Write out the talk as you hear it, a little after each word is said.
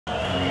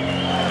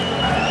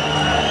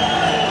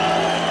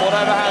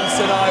whatever hands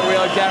tonight, we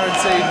are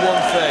guaranteed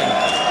one thing.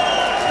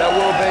 There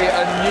will be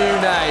a new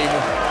name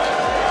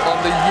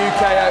on the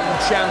UK Open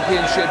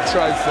Championship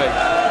trophy.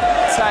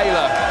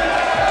 Taylor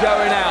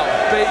going out,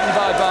 beaten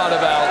by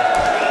Barneveld.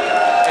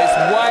 It's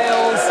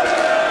Wales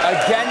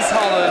against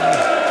Holland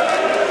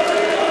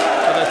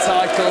for the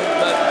title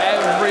that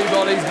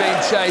everybody's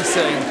been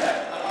chasing.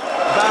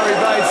 Barrie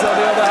Bates, on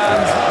the other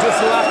hand,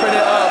 just lapping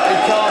it up. He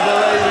can't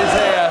believe he's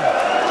here.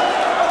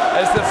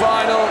 It's the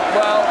final,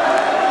 well,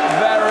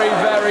 very,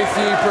 very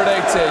few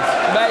predicted.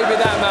 Maybe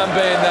that man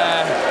being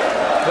there,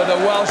 but the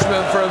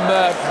Welshman from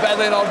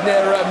Bedlinog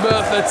near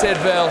Merthyr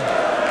Tydfil,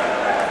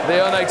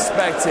 the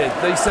unexpected,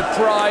 the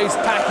surprise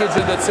package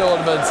in the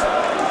tournament.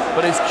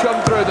 But he's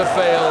come through the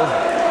field,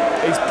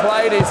 he's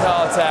played his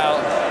heart out,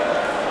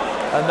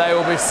 and they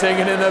will be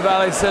singing in the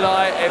valley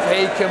tonight if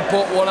he can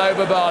put one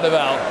over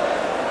Barneveld.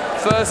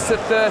 First to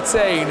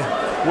 13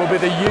 will be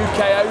the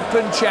UK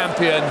Open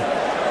champion.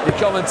 The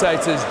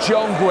commentators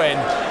John Gwynn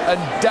and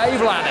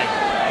Dave Lanning.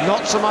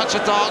 Not so much a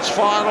darts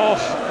final,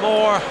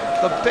 more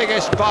the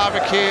biggest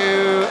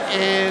barbecue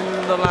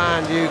in the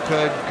land. You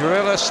could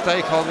grill a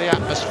steak on the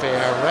atmosphere.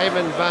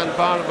 Raymond van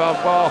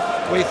Barneveld,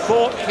 well, we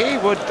thought he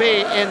would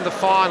be in the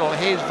final.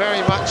 He's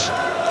very much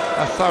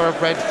a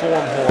thoroughbred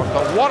form horse,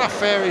 but what a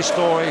fairy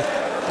story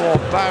for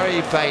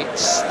Barrie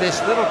Bates. This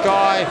little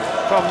guy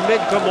from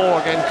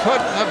Mid-Glamorgan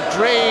couldn't have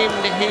dreamed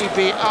he'd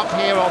be up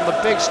here on the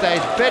big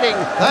stage bidding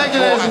for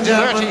a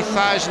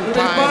 £30,000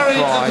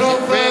 prize.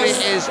 It really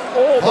is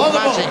all the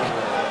magic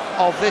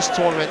of this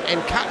tournament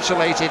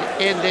encapsulated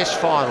in this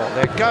final.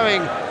 They're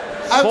going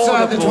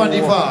outside for the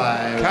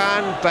 25.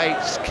 Can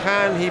Bates,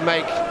 can he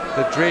make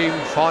the dream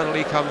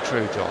finally come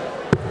true, John?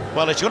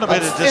 Well, it's going to be a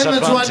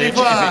disadvantage if it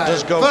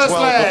does go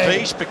 12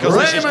 apiece, because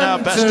this is now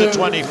best of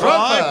 25.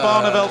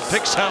 Barneveld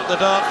picks out the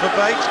dart for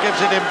Bates,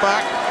 gives it him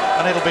back,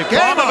 and it'll be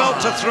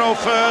Barneveld to throw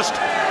first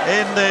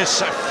in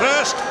this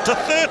first to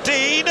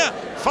 13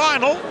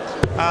 final.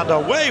 And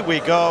away we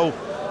go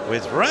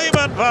with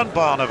Raymond van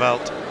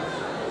Barneveld,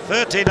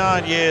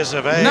 39 years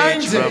of age,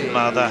 90.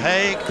 from The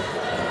Hague,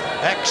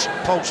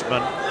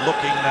 ex-postman,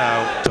 looking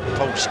now to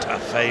post a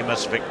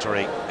famous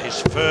victory.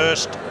 His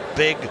first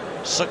big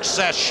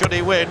success, should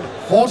he win,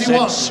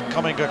 41. since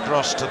coming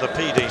across to the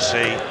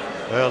PDC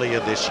earlier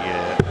this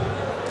year.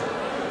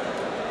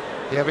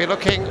 He'll be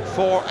looking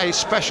for a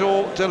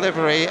special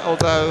delivery,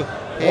 although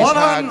he's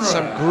had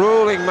some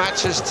grueling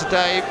matches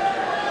today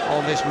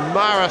on this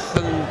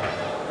marathon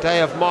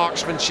day of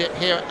marksmanship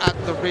here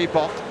at the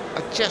Reebok.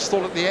 I just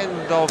thought at the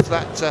end of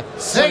that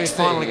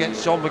semi-final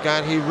against John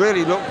McGann, he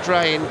really looked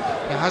drained.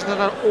 He hasn't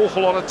had an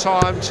awful lot of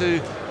time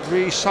to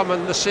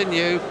re-summon the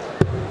sinew,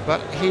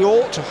 but he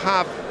ought to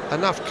have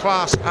enough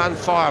class and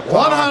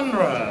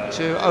firepower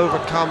to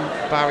overcome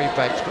Barrie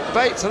Bates. But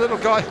Bates, a little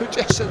guy who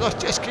just says, I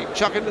just keep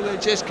chucking and they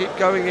just keep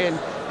going in,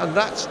 and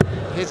that's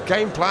his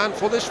game plan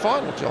for this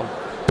final, John.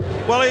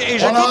 Well,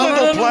 he's a good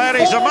little player.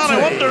 He's a man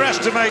who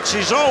underestimates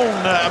his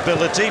own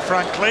ability,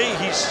 frankly.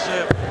 He's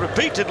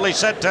repeatedly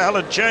said to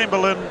Helen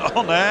Chamberlain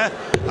on air,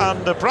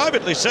 and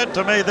privately said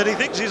to me, that he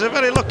thinks he's a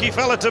very lucky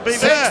fella to be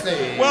there.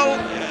 Well,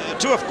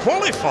 to have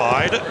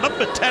qualified at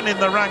number 10 in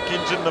the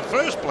rankings in the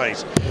first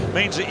place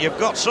means that you've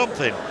got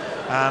something.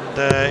 And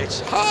it's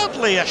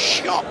hardly a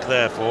shock,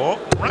 therefore,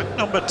 ranked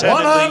number 10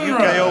 in the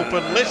UK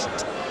Open list,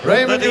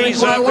 that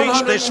he's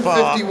reached this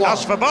far.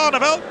 As for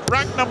Barneveld,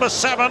 ranked number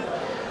 7,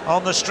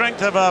 on the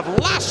strength of a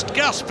last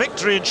gasp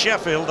victory in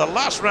Sheffield, the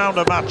last round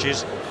of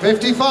matches.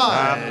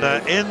 55.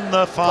 And in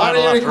the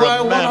final, after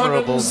a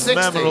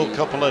memorable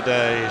couple of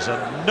days,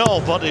 and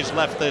nobody's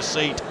left their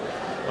seat,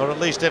 or at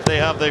least if they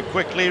have, they've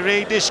quickly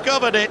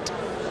rediscovered it.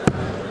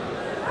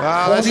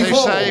 Well, as they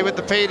say with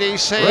the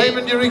PDC,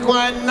 Raymond, you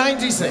require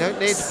 96. You don't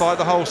need to buy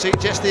the whole seat,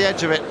 just the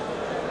edge of it.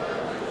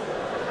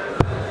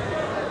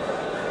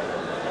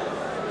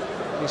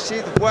 You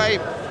see the way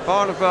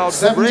Barneveld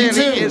 72.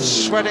 really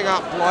is sweating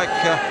up like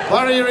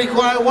Barrie, you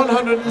require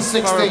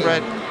 116.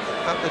 thoroughbred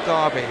at the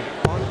Derby.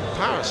 By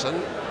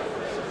comparison,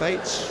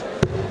 Bates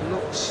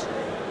looks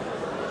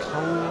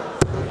cold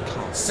and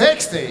calm.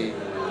 60.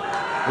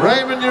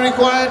 Raymond, you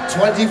require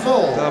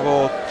 24.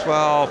 Double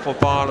 12 for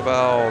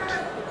Barneveld.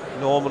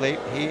 Normally,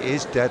 he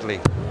is deadly.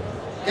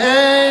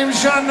 Game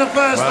shot in the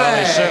first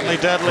leg. He's certainly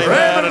deadly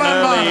there. An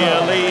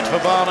early lead for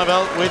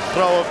Barneveld with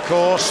throw, of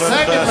course.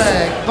 Second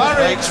leg,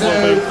 Barrie Bates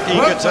will be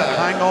eager to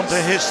hang on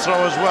to his throw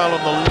as well.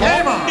 And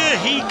the longer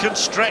he can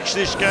stretch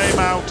this game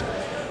out,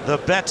 the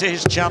better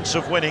his chance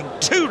of winning.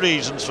 Two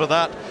reasons for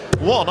that.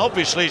 One,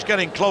 obviously, he's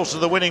getting close to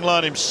the winning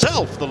line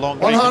himself the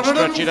longer he can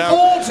stretch it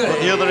out. But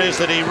the other is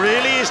that he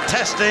really is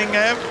testing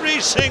every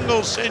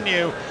single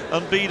sinew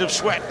and bead of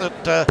sweat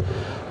that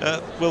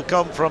will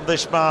come from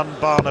this man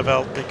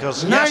Barneveld,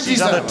 because yes,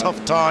 he's had a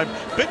tough time.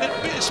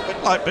 It's a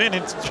bit like being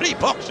in 3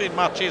 boxing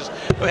matches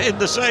in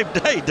the same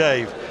day,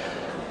 Dave.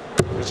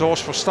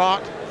 Resourceful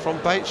start from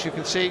Bates. You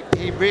can see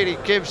he really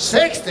gives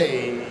 60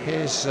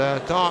 his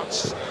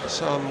darts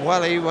some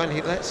welly when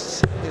he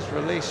lets his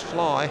release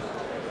fly.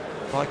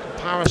 By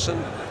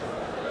comparison,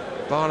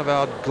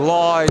 Barneveld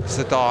glides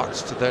the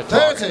darts to their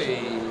target.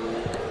 30.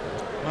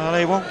 Well,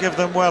 he won't give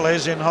them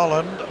wellies in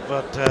Holland,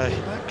 but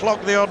he might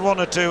clock the odd one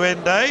or two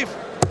in, Dave.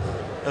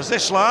 As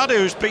this lad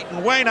who's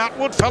beaten Wayne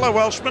Atwood, fellow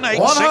Welshman,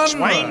 8-6,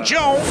 Wayne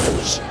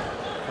Jones,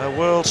 a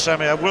world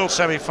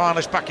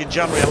semi-finalist back in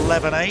January,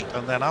 11-8,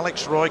 and then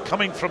Alex Roy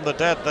coming from the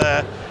dead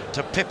there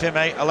to pip him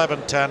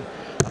 11-10,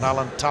 and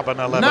Alan Taban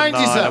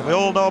 11-9. And we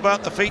all know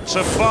about the feats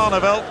of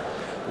Barneveld.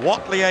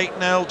 Watley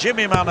 8-0,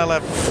 Jimmy Mann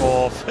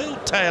 11-4, Phil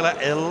Taylor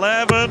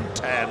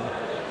 11-10,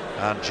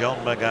 and John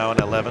McGowan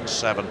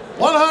 11-7.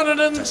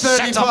 135. To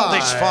set up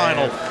this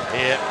final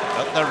here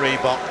at the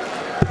Reebok.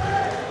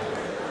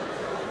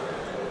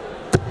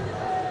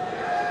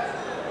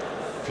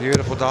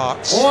 Beautiful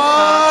darts.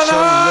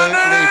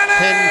 Absolutely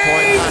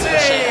pinpoint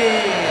accuracy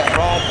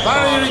from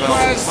Barrie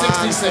requires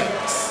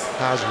 66.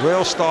 Has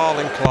real style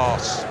and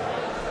class.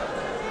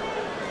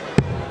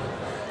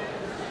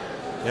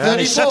 Yeah, and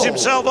he set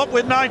himself up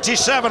with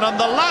 97, and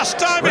the last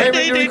time he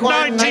needed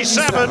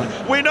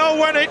 97, we know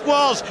when it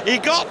was. He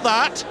got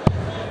that,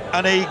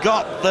 and he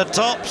got the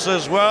tops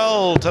as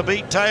well to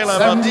beat Taylor,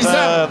 but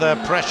the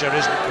pressure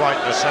isn't quite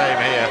the same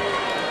here.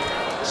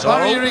 So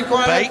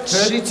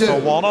Bates 32. for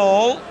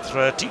 1-all,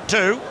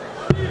 32.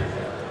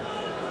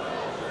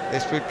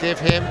 This would give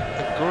him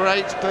a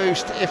great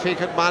boost if he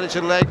could manage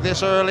a leg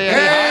this early. And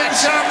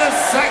Gage on the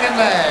second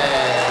leg.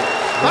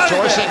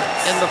 Rejoicing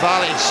in the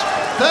valleys.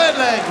 Third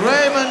leg,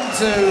 Raymond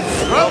to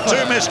Well,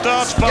 2 missed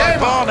darts by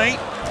Barney.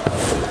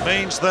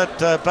 Means that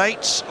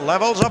Bates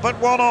levels up at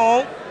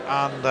 1-all,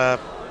 and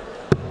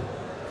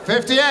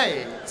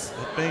 58.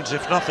 it means,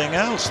 if nothing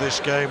else, this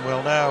game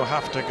will now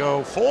have to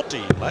go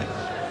 14 legs.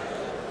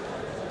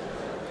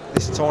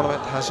 This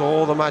tournament has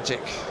all the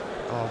magic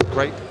of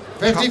great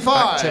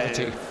 55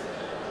 activity.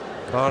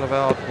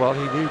 Barneveld, well,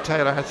 he knew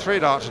Taylor had 3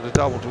 darts and a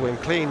double to win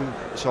clean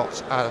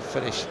shots at a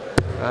finish,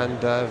 and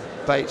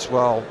Bates,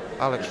 well,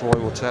 Alex Roy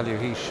will tell you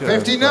he should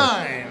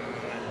 59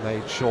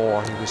 made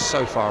sure he was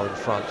so far in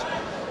front.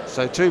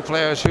 So 2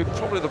 players who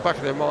probably at the back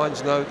of their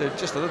minds know they're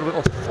just a little bit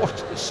on the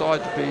fortunate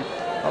side to be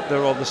up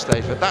there on the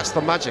stage, but that's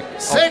the magic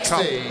of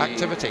cup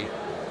activity.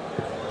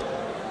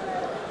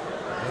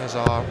 Here's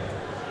our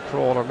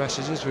crawler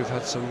messages. We've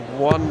had some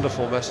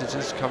wonderful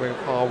messages coming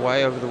our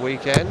way over the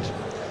weekend,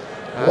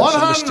 and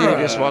some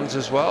mysterious ones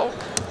as well.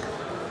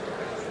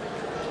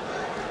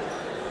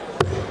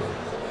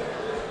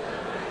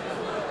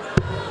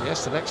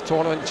 Yes, the next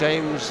tournament,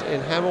 James,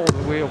 in Hemel,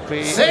 will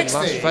be in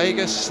Las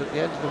Vegas at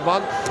the end of the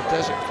month, the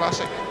Desert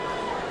Classic.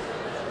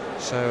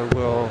 So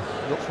we'll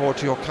look forward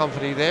to your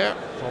company there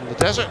from the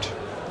desert.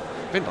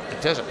 Been up the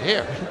desert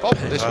here in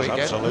Bolton this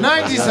weekend.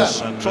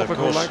 97.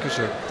 Tropical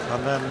Lancashire.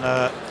 And then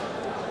a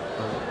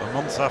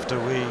month after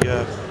we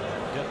get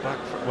back,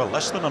 well,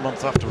 less than a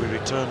month after we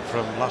return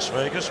from Las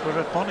Vegas, we're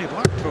at Bonnie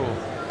Blackpool.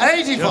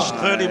 85. Just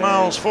 30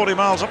 miles, 40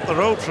 miles up the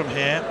road from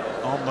here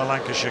on the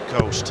Lancashire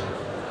coast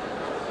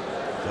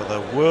for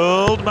the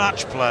World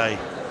Match Play.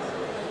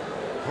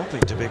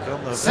 Hoping to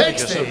become the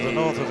Vegas of the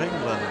north of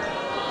England.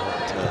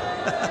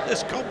 But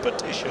there's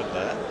competition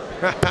there.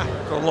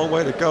 Got a long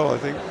way to go, I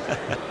think.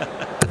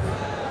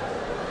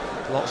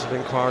 Lots of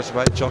inquiries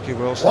about Jockey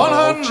Wilson.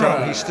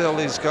 100. He still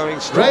is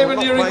going strong.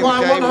 Raymond, you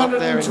require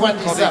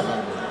 127.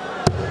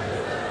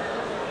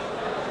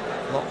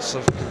 Lots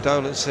of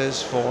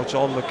condolences for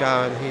John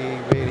McGowan. He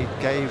really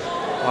gave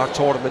our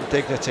tournament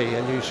dignity,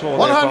 and you saw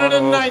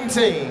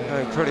 119.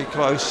 Going pretty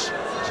close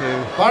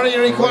to. Barrie,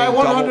 you require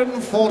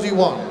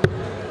 141.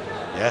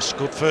 Yes,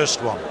 good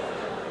first one.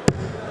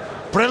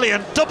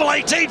 Brilliant, double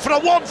 18 for a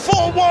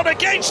 1-4-1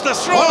 against the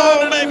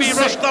throw. Maybe he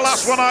rushed the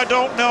last one, I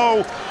don't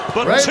know.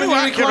 But Raymond, 2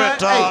 accurate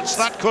darts,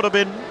 that could have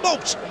been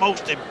most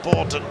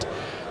important.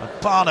 And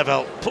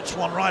Barneveld puts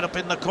one right up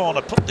in the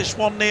corner. Put this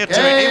one near to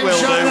it, he will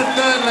do.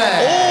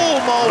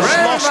 Almost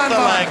lost the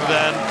leg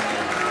then.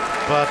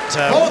 But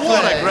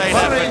what a great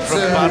effort from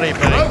Barrie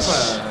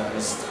Bates.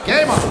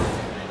 Game on.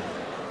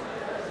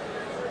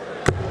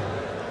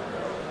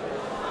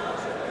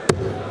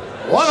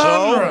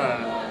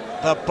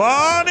 The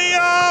Barney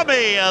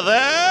Army are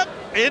there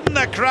in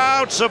the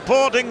crowd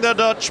supporting the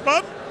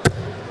Dutchman.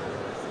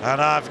 And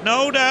I've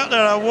no doubt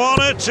there are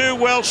 1 or 2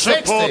 Welsh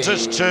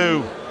supporters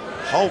too,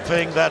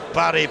 hoping that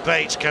Barrie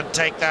Bates can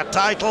take that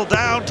title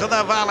down to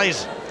the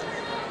valleys.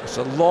 It's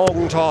a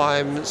long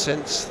time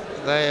since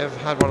they have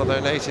had one of their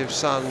native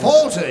sons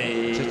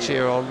to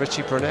cheer on.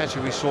 Richie Burnett,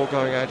 who we saw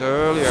going out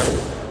earlier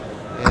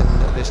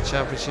in this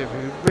championship,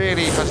 who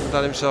really hasn't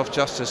done himself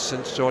justice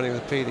since joining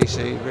the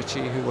PDC.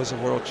 Richie, who was a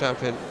world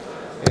champion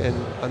in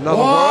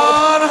another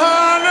world,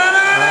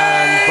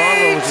 and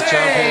Barney was a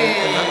champion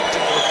in that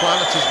particular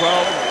planet as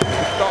well.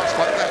 With darts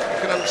like that,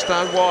 you can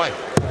understand why.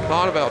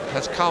 Barneveld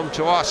has come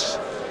to us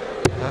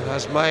and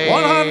has made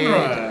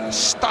a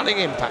stunning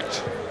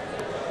impact.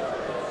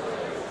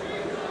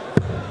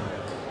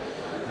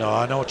 No,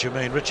 I know what you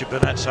mean. Richard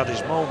Burnett's had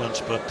his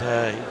moments, but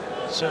he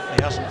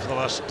certainly hasn't for the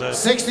last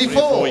 3 or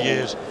 4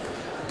 years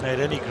made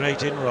any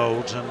great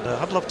inroads, and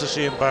I'd love to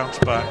see him bounce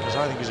back, because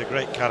I think he's a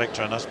great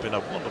character and has been a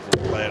wonderful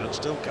player and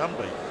still can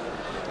be.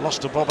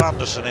 Lost to Bob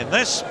Anderson in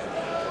this.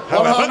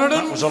 However,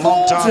 that was a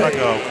long time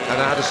ago.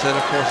 And Addison,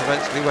 of course,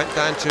 eventually went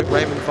down to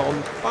Raymond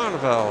van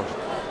Barneveld.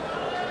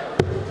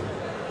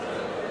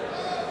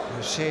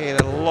 We've seen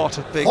a lot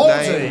of big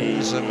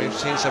names, and we've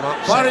seen some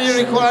upsets. Barrie, you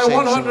require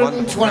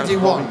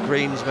 121.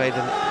 Green's made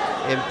an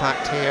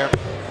impact here.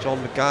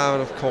 John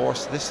McGowan, of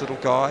course, this little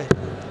guy.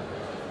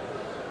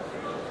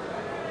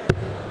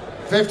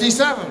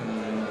 57.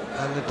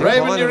 And the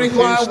Raymond, you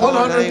require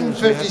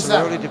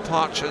 157. Early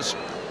departures.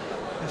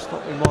 Let's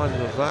not be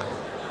mindful of that.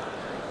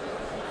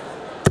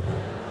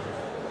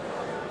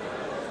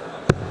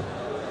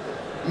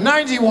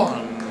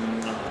 $91.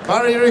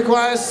 Barrie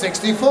requires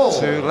 64.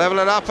 To level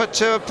it up at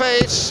 2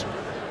 apiece.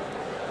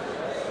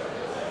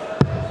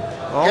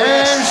 Oh, Game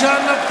yes.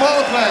 shot the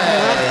full play.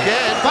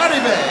 Again,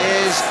 Barrie Bates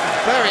is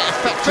very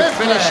effective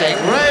finishing.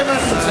 Raymond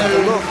to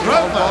Look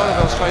on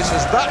Barneveld's face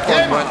as that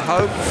Game one went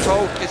home,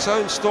 told its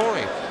own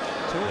story.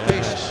 2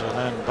 apiece. Yes, and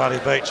then Barrie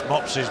Bates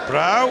mops his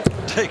brow,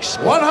 takes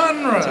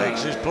 100.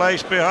 takes his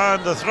place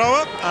behind the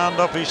thrower, and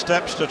up he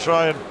steps to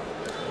try and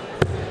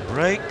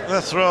break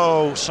the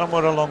throw.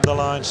 Somewhere along the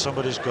line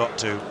somebody's got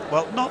to.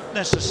 Well, not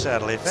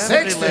necessarily. If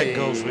every 60. leg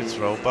goes with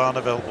throw,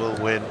 Barneveld will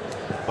win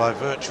by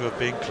virtue of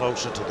being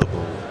closer to the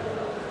ball.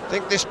 I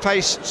think this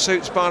pace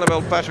suits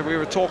Barneveld better. We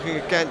were talking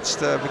against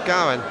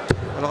McGowan,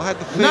 and I had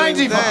the feeling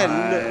 95.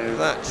 then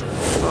that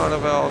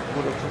Barneveld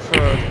would have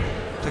preferred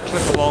to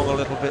clip along a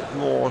little bit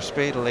more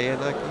speedily,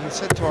 and he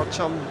said to our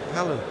chum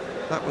Helen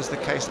that was the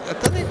case. I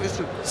don't think it was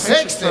the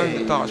pace of throwing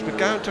the darts.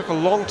 McGowan took a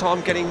long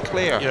time getting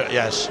clear. Yeah,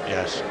 yes.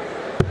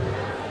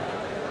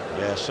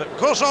 Yes, of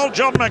course, old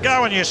John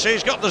McGowan, you see,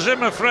 he's got the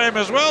Zimmer frame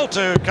as well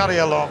to carry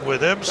along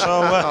with him,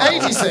 so...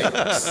 86.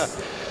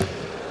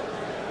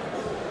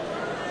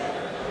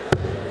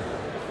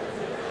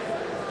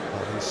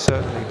 Well, he's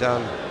certainly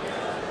done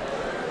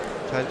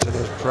Fenton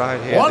is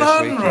proud here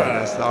 100. this weekend,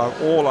 as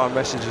all our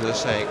messages are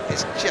saying.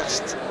 It's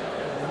just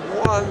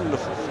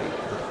wonderful feat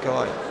that a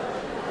guy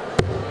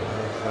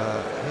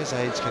of his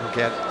age can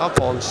get up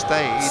on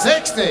stage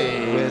 60.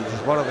 with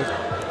one of the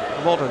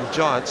modern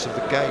giants of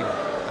the game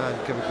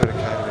and give a good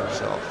account of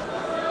himself.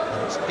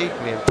 And it's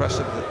equally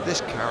impressive that this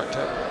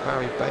character,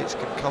 Barrie Bates,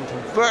 can come from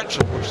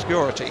virtual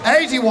obscurity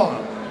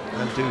 81.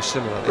 and do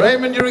similarly.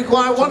 Raymond, you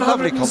require It's a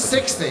lovely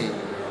 160.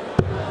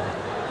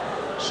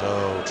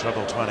 So,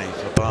 treble 20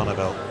 for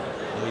Barneveld.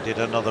 Needed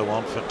another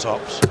one for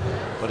tops,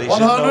 but he's in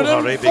no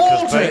hurry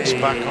because Bates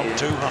back on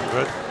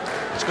 200.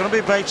 It's going to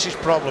be Bates'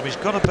 problem. He's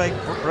got to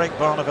break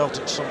Barneveld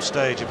at some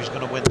stage if he's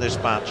going to win this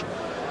match.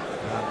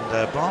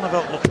 And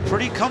Barneveld looks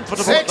pretty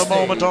comfortable 60. at the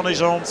moment on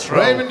his own throw.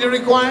 Raymond, you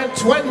require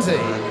 20.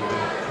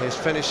 And his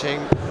finishing,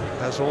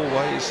 as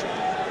always,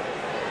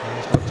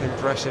 has looked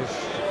impressive.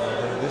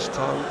 Although this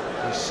time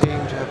we seem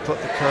to have put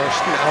the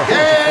curse now.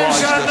 Game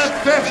shot the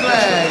 5th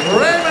leg.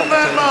 Raymond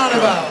van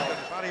Barneveld.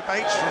 Barrie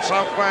Bates from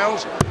South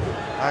Wales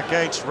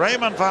against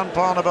Raymond van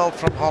Barneveld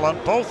from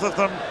Holland. Both of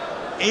them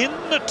in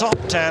the top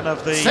 10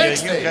 of the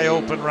UK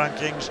Open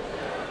rankings,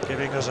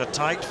 giving us a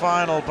tight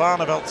final.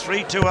 Barneveld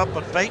 3-2 up,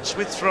 but Bates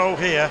with throw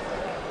here.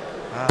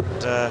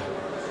 And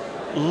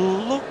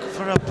look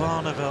for a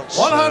Barneveld surge.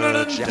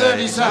 137.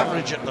 His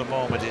average at the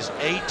moment is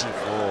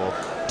 84,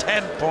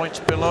 10 points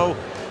below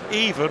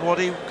even what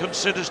he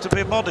considers to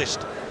be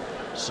modest.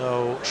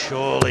 So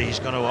surely he's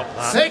going to up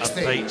that, 60.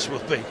 and Bates will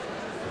be.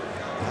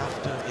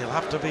 He'll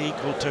have to be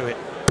equal to it.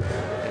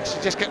 Yes,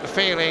 you just get the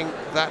feeling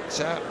that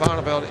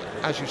Barneveld,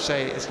 as you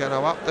say, is going to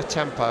up the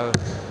tempo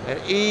and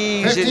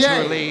ease 58.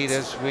 into a lead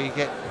as we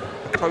get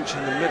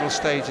approaching the middle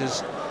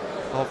stages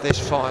of this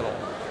final.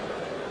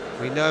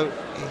 We know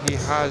he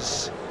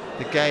has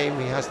the game,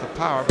 he has the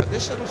power, but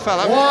this little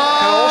fella can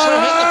also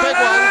hit the big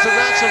ones, and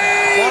that's a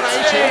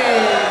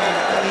 180.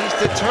 And he's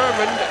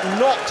determined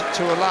not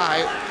to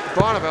allow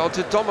Barneveld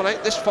to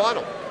dominate this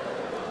final.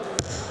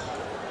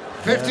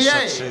 58.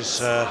 Yes, that's his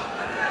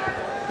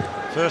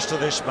first of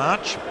this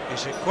match.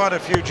 He's hit quite a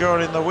few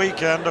during the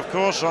weekend, of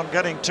course, on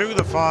getting to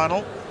the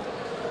final.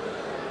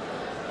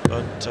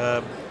 But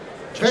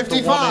just 55.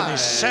 the one in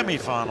his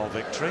semi-final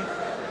victory.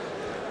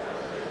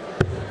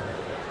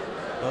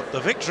 But the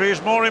victory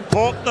is more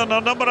important than the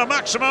number of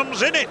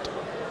maximums in it.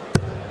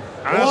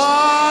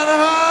 Another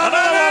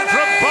one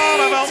from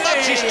Barneveld.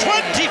 That's his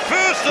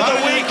 21st of the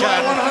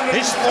weekend.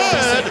 His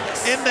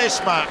 3rd in this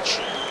match.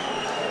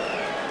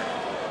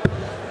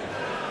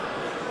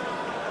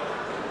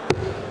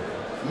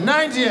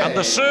 And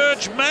the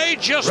surge may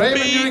just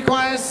be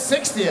requires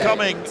 68.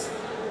 coming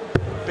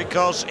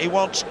because he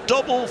wants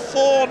double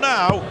 4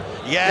 now.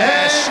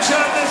 Yes,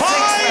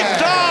 5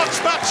 darts,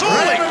 that's all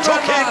it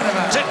took him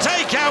to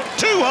take out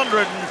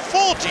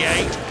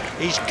 248.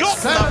 He's got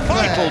the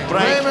vital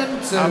break,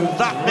 and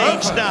that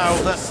means now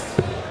that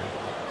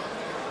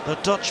the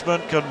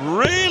Dutchman can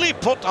really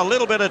put a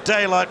little bit of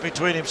daylight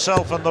between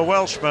himself and the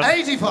Welshman.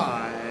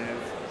 85.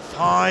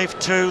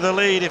 5-2 the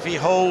lead if he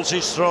holds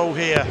his throw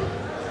here.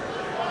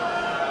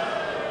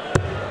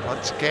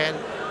 Once again,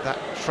 that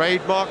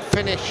trademark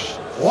finish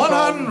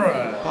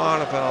 100.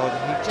 Barneveld.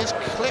 He just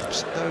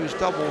clips those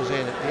doubles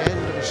in at the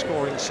end of a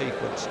scoring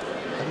sequence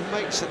and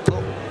makes it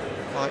look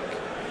like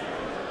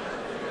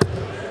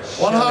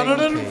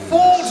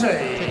 140.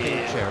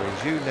 Picking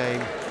cherries, you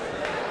name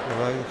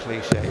your own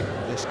cliche.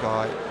 This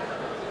guy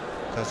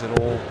does it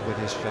all with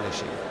his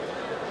finishing.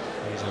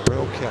 He's a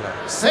real killer.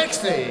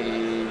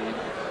 60.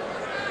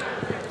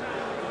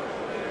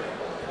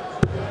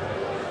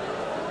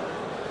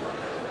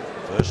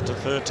 First to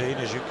 13,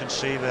 as you can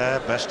see there,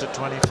 best of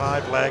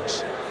 25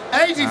 legs.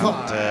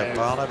 85. And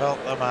Barneveld,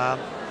 the man,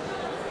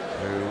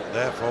 who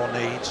therefore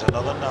needs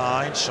another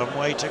 9. Some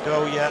way to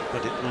go yet,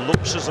 but it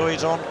looks as though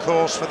he's on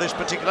course for this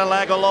particular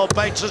leg, although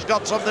Bates has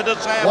got something to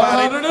say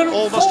about it.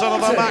 Almost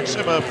another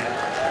maximum.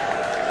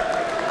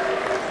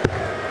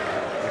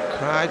 The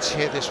crowds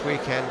here this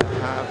weekend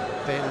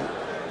have been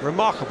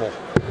remarkable.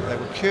 They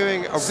were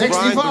queuing around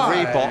 65. the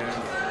Reebok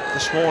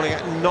this morning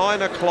at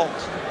 9 o'clock.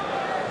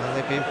 And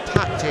they've been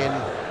packed in,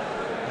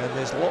 and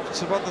there's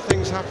lots of other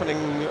things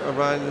happening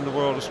around in the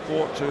world of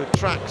sport to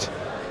attract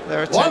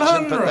their attention,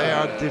 100. but they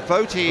are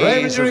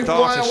devotees of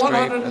Darter Street,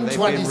 and they've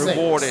been 126.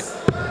 rewarded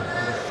with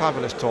a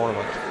fabulous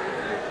tournament.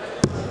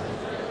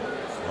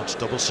 What's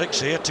double 6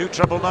 here, 2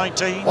 treble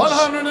 19s.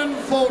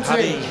 140. Had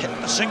he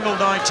hit the single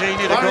 19,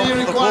 he'd have Barrie gone for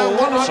the require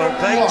ball. So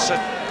 101. Bates a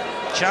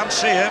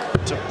chance here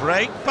to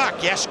break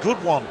back. Yes,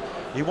 good one.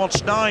 He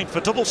wants 9 for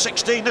double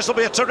 16. This will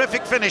be a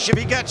terrific finish if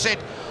he gets it.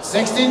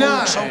 69.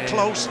 Oh, so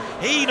close.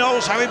 He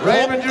knows how important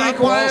Raymond that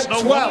was.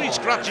 No 12. wonder he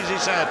scratches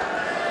his head.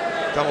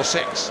 Double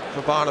 6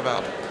 for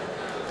Barneveld.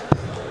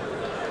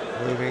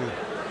 Moving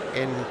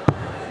in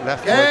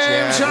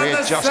leftwards,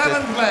 readjusted,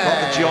 got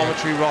the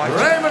geometry right.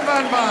 Raymond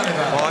van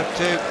Barneveld.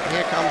 5-2,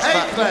 here comes 8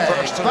 that leg.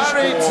 burst of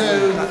Barrie score,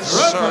 to that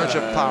surge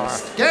of power.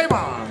 Game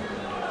on.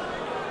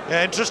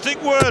 Yeah,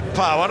 interesting word,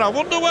 power. I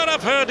wonder where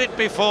I've heard it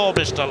before,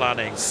 Mr.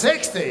 Lanning.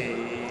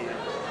 60.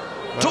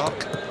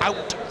 Took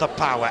out the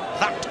power.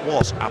 That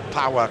was a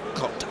power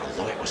cut.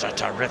 Although it was a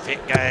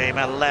terrific game,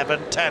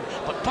 11-10.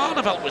 But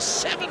Barneveld was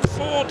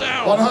 7-4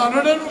 down.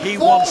 140. He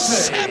won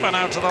 7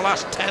 out of the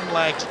last 10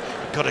 legs.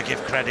 You've got to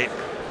give credit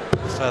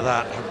for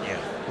that, haven't you?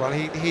 Well,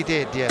 he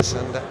did, yes.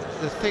 And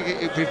the thing,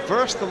 it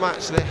reversed the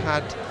match they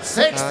had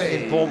 60.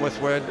 in Bournemouth,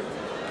 where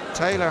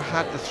Taylor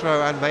had the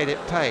throw and made it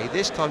pay.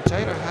 This time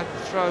Taylor had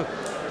the throw,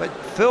 but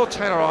Phil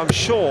Taylor, I'm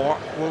sure,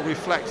 will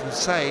reflect and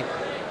say,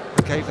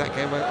 I gave that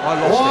game away, I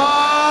lost it,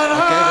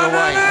 I gave it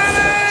away.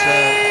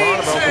 But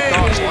Barneveld, the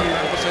darts one,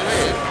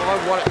 I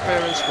won it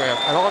fair and square,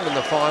 and I'm in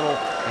the final,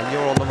 and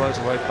you're on the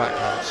motorway back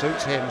home.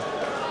 Suits him.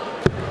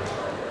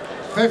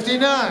 59.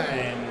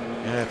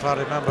 Yeah, if I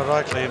remember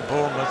rightly, in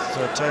Bournemouth,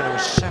 Taylor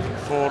was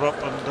 7-4 up,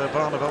 and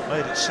Barneveld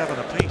made it 7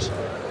 apiece.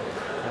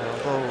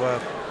 Although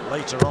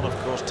later on, of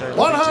course, Taylor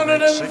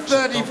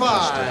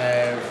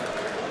 135.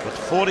 But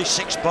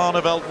 46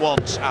 Barneveld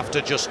once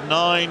after just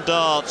 9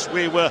 darts.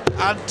 We were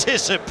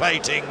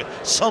anticipating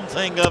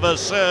something of a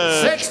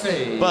surge.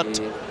 60. But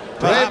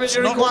perhaps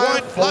not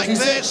quite 46. like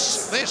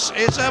this. This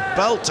is a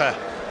belter.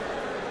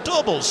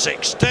 Double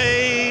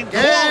 16.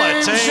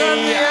 Quality.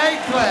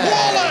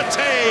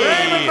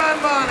 Quality.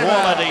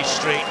 Quality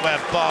Street where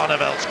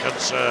Barneveld's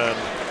concerned.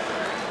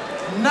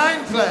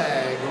 9th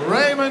leg,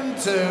 Raymond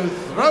to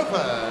throw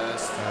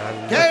first.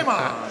 And Game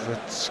on. The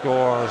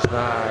scores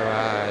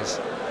now as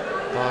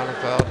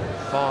Barneveld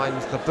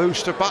finds the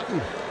booster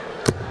button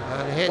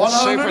and hits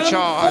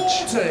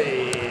supercharge.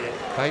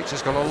 Bates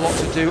has got a lot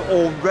to do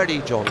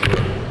already, John.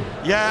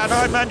 Yeah, and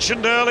I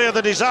mentioned earlier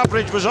that his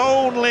average was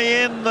only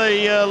in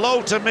the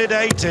low to mid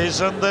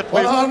 80s, and that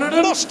we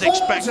must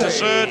expect a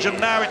surge, and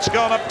now it's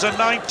gone up to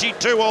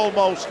 92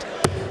 almost.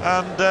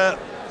 And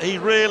he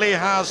really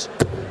has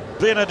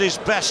been at his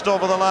best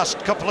over the last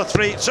couple of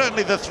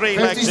certainly the 3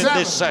 legs in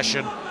this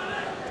session.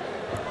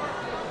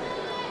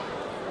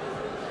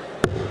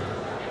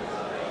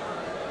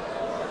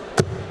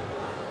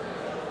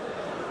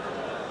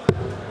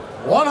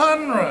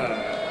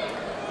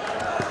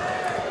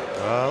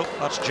 Well,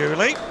 that's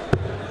Julie.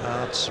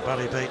 That's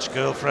Barrie Bates'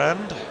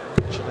 girlfriend,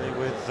 actually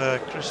with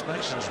Chris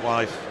Mason's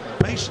wife.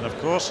 Mason, of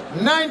course,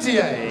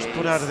 98. was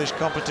put out of this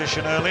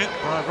competition earlier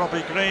by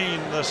Robbie Green,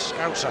 the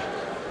Scouser.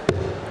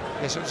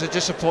 Yes, it was a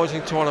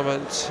disappointing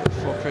tournament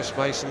for Chris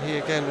Mason. He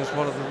again was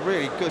one of the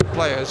really good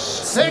players.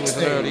 60. He was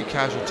an early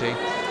casualty.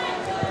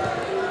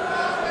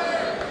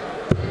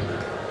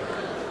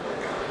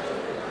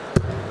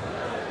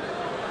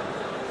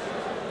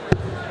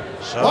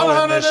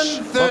 So in this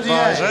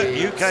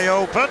Budweiser UK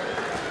Open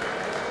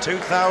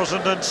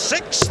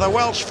 2006, the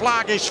Welsh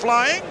flag is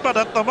flying, but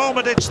at the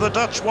moment it's the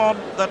Dutch one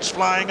that's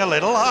flying a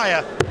little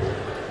higher.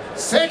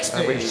 60.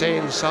 And we've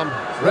seen some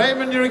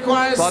Raymond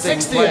requires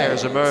budding 68.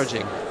 players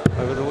emerging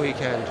over the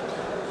weekend.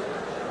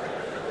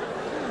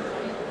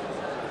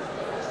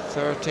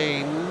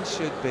 13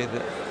 should be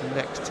the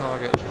next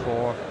target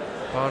for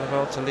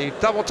Barneveld to leave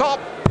double top.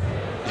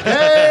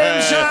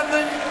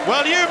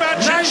 Well, you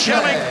mentioned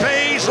shelling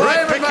peas,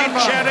 like picking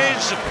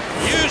cherries.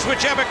 Use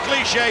whichever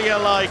cliche you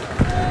like.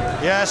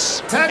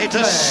 Yes, it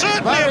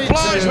certainly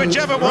applies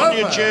whichever one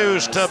you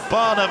choose to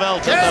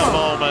Barneveld at the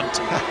moment.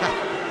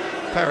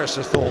 Paris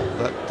has thought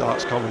that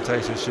darts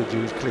commentators should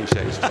use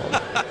cliches, Tom.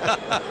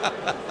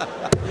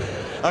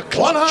 A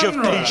clutch of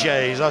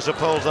cliches, I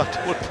suppose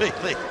that would be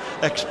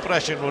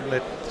expression, wouldn't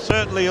it?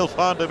 Certainly you'll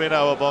find them in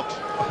our box.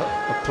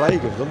 A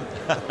plague of them.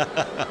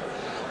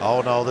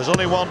 Oh no, there's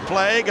only one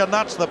plague, and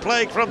that's the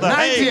plague from the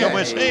Hague, and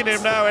we're seeing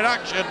him now in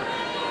action.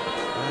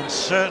 And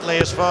certainly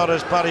as far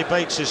as Barrie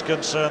Bates is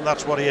concerned,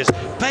 that's what he is.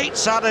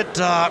 Bates had a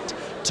dart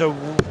to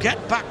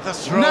get back the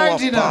throw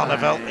of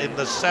Barneveld in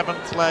the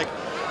 7th leg,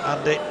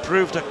 and it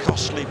proved a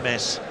costly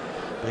miss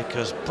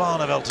because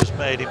Barneveld has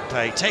made him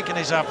pay, taking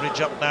his average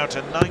up now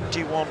to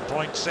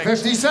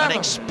 91.6 and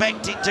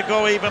expect it to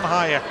go even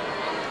higher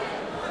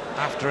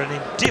after an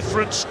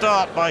indifferent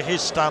start by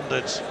his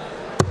standards.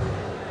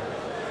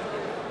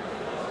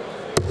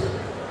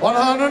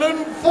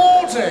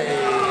 140.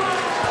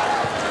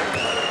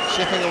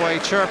 Chipping away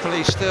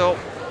chirpily still,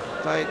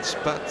 Bates,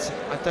 but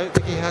I don't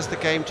think he has the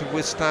game to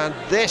withstand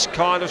this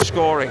kind of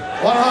scoring.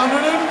 140.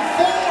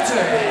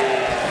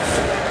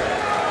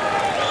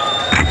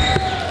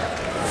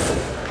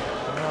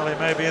 Well, he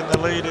may be in the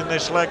lead in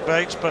this leg,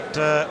 Bates, but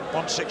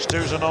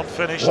 162's a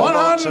non-finish.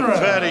 It's a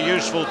very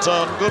useful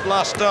ton. Good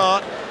last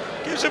start.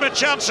 Gives him a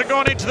chance of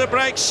going into the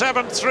break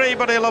 7-3,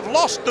 but he'll have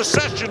lost the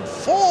session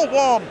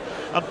 4-1.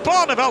 And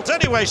Barneveld,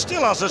 anyway,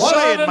 still has a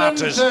say in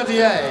matters,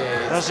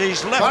 as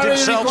he's left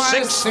himself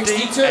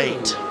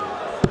 68.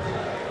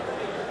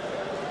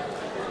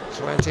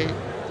 20.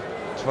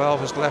 12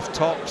 has left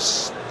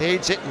tops.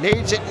 Needs it,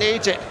 needs it,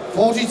 needs it.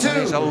 42.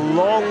 And he's a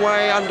long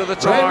way under the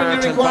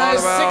target, and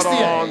Barneveld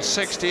on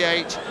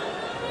 68.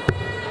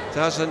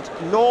 Doesn't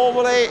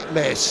normally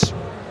miss.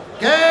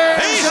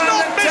 He's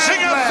not missing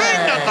a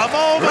thing at the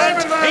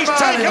moment. He's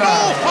taken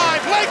all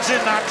 5 legs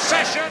in that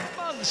session.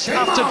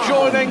 After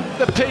joining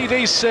the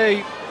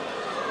PDC,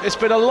 it's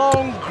been a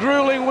long,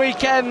 grueling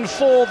weekend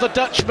for the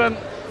Dutchman.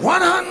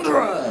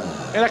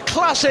 100. In a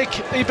classic,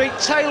 he beat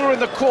Taylor in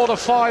the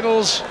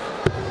quarterfinals,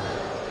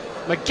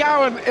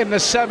 McGowan in the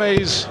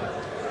semis,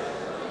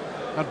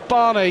 and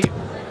Barney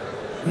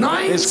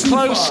 95. is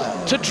close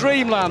to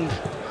dreamland.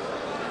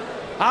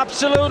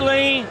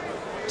 Absolutely.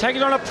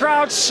 Taking on a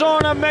proud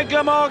son of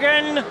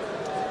Mecklenburg.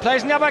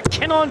 Plays never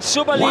Kinnon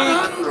Super League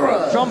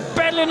 100. from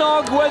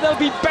Bedlinog, where they'll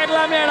be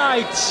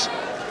Bedlamianites.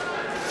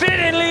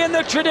 Fittingly in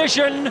the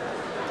tradition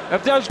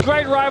of those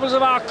great rivals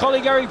of our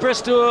colleague Eric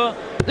Bristow,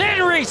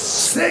 Lynn Rees,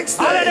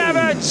 60. Alan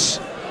Evans,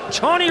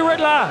 Tony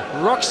Riddler,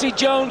 Roxy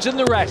Jones, and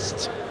the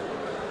rest.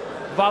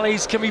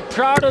 Valleys can be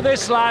proud of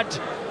this lad.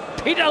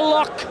 Peter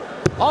Locke,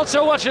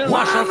 also watching the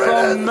national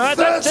from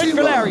Merthyr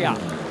Tydfil.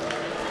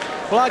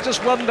 Well, I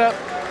just wonder,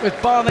 with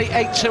Barney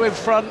 8-2 in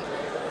front,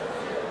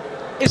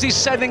 is he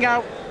sending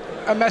out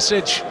a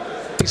message?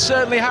 He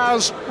certainly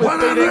has, with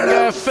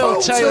beating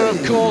Phil Taylor,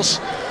 of course.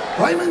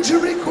 Raymond, you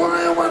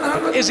require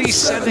 170. Is he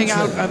sending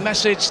out a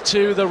message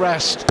to the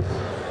rest?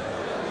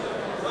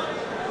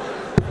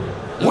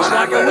 Looks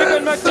like a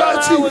Wigan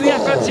McDonough with the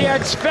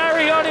FNTX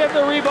very early at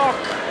the Reebok.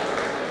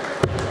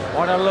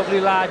 What a lovely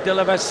lad,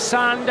 delivers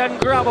sand and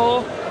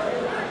gravel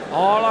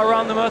all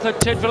around the Merthyr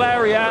Tydfil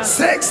area.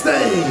 60.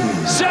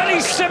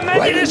 Certainly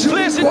cemented his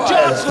place in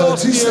George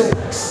Law's view.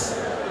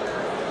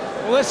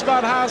 Well, this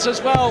man has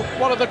as well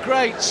one of the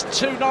greats,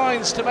 2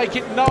 9s to make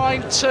it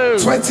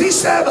 9-2.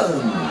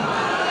 27.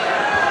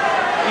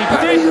 He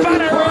did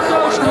batter in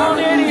those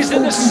 180s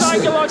in the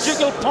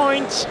psychological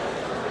point.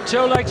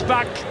 2 legs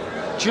back,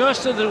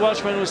 just as the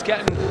Welshman was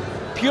getting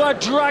pure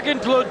dragon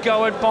blood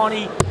going.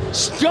 Barney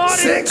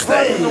started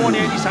 12 in the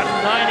 180s, had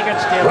 9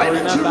 against Taylor,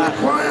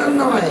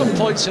 remember. Good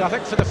points in, I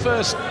think, for the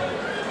first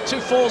 2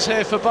 falls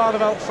here for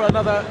Barneveld for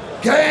another.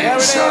 There it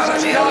is,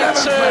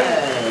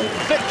 9-2.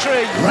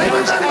 Victory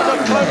comes ever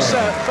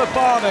closer for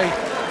Barney.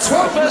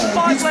 The first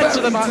 5 legs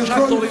of the match, I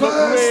thought he looked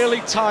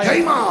really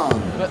tired.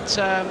 But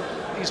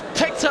he's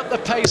picked up the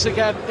pace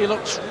again. He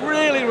looks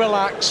really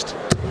relaxed.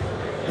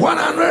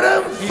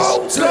 140.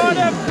 He's got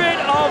a bit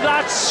of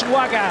that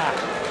swagger.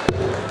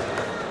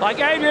 Like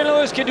Adrian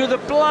Lewis can do the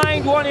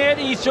blind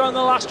 180, he's throwing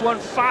the last one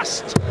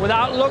fast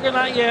without looking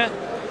at you.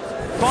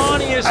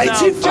 Barney is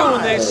now 85.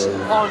 doing this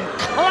on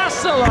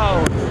class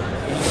alone.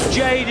 He's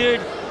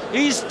jaded,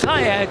 he's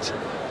tired,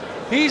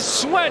 he's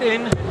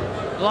sweating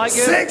like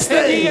a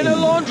piggy in a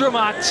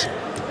laundromat,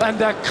 and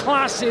the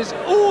class is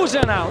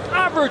oozing out,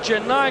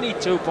 averaging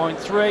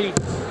 92.3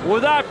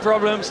 without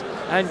problems,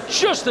 and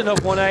just enough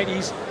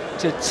 180s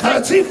to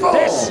take 34.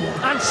 this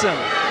handsome.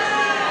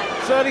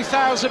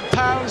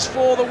 £30,000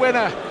 for the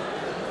winner.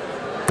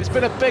 It's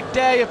been a big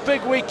day, a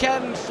big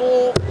weekend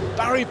for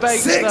Barrie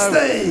Bates, 60.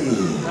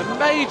 though. A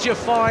major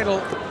final.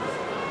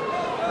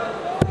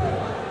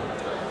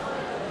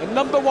 The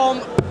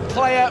 #1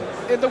 player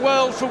in the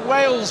world from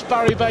Wales,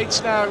 Barrie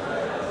Bates now.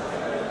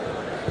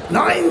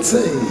 90.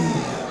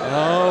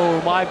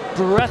 Oh, my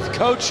breath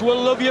coach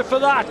will love you for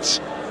that.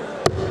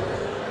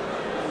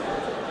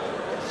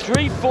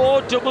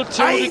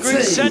 3422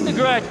 degrees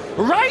centigrade.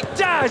 Right,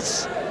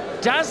 Daz?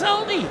 Daz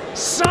Aldi,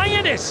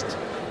 scientist.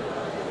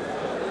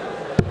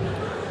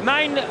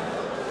 9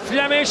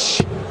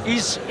 Flemish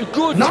is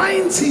good.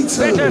 92.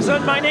 Better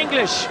than mine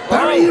English.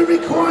 Barry, you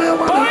require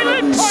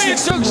Boiling Point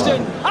 161.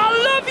 Tuxton, I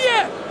love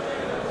you.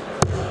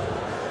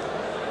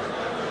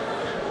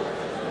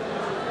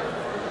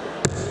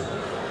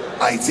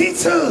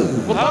 82.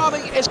 Well,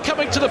 Barney is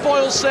coming to the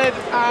Boyle Sid,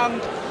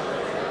 and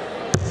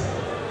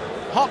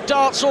hot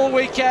darts all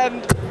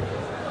weekend,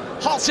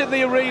 hot in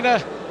the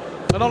arena,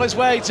 and on his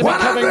way to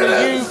becoming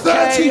the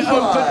UK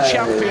Open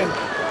champion.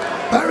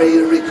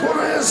 Barrie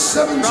requires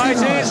 79. Right,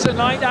 here's the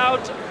night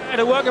out at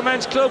a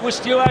workman's club with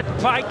Stuart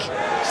Pike.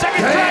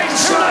 Second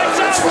place, 2 nights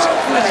out. As the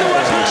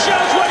Westman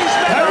shows what he's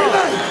made Barrie of.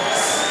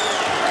 Bates.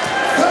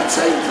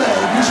 13th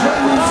leg is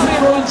Raymond Barney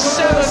van won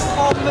 7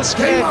 on the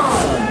spin.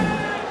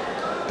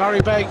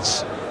 Barrie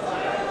Bates.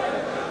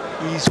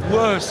 He's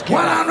worse.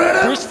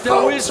 140.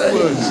 Bristow is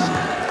worse.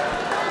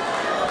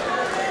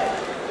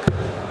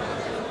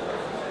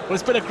 Well,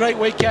 it's been a great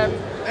weekend.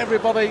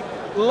 Everybody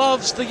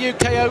loves the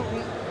UK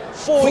Open.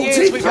 4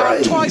 years we've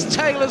had, twice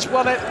Taylor's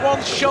won it,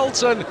 once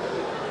Shelton.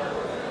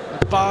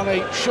 And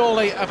Barney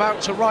surely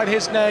about to write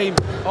his name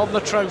on the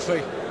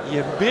trophy.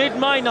 You made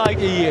my night,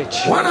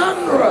 EH.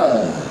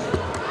 100.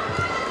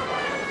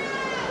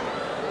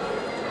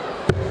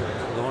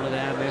 Going to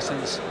there,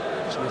 Mason's.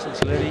 Just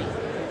Mason's Liddy.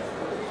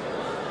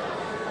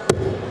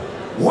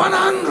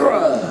 100.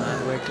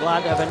 And we're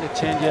glad to have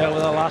entertained you over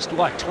the last,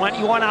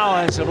 21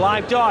 hours of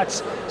live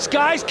darts.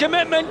 Sky's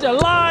commitment to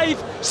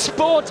live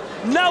sport,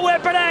 nowhere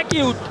but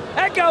echoed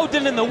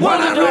in the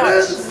world of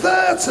darts.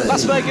 130.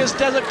 Las Vegas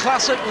Desert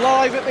Classic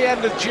live at the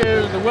end of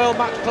June. The World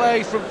Match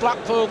Play from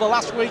Blackpool the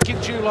last week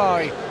in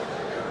July.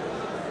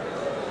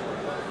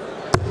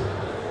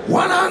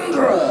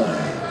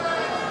 100.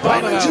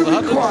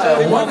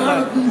 Barneveld,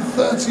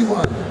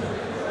 131.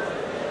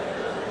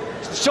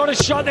 Shot a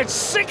shot that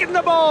sickened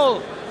the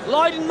ball.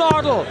 Lydon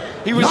Mardle.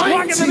 He was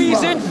whacking the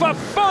bees in for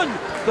fun.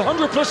 The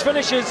 100+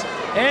 finishes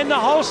in the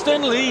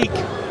Holston League.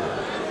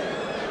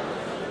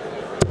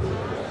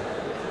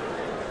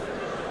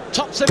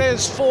 Tops it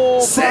is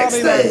for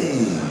 60.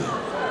 Barney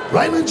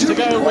Raymond to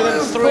go within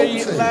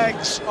 3 40.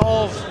 legs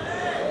of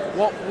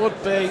what would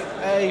be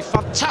a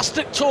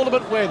fantastic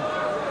tournament win.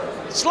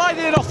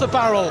 Sliding in off the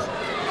barrel.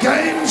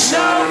 Game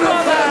shown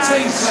of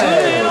 13th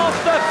Sliding leg. off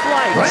the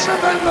flight.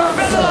 Raymond van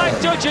Feather like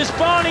Barneveld. touches,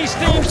 Barney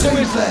steams to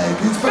his 14th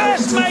leg is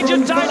first Barrington major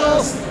from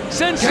title first.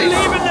 since Game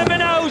leaving on. the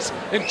Minnows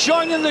and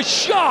joining the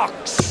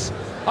Sharks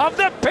of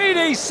the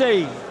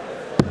PDC.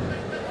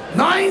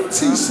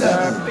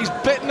 97. He's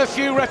bitten a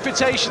few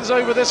reputations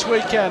over this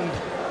weekend.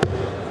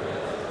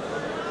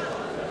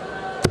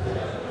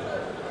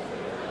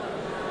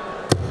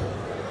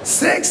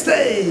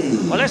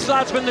 Well, this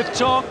lad's been the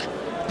talk.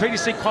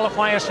 PDC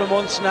qualifiers for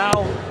months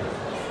now.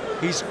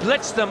 He's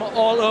blitzed them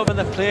all over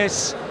the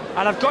place.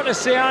 And I've got to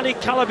say, Andy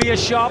Calaby, a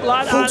sharp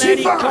lad, and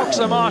Eddie 45. Cox,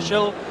 the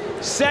marshal,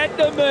 said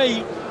to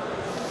me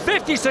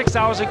 56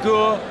 hours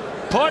ago,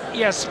 put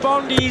your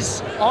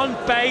spondies on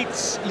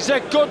Bates. He's a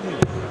good one.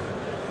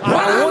 And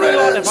I wouldn't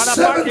lot if I'd have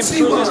backed him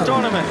through this 171.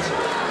 tournament.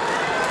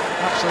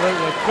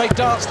 Absolutely. Great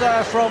darts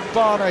there from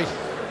Barney.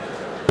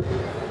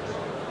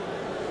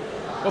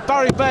 Well,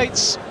 Barrie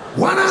Bates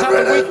has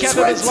had the weekend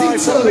of his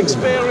life, full of 122.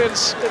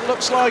 experience. It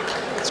looks like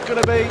it's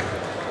going to be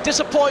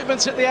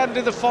disappointment at the end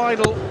of the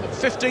final.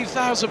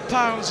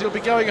 £15,000 he'll be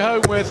going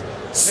home with. It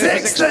is 60.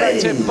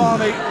 expected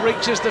Barney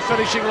reaches the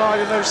finishing line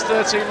in those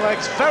 13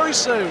 legs very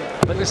soon.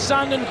 But the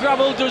sand and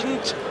gravel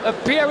doesn't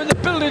appear in the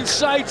building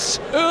sites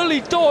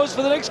early doors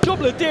for the next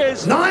couple of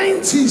days.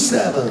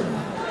 97.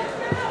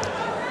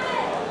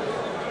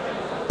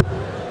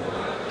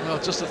 Well,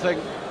 just the thing,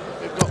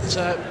 we've got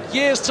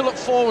years to look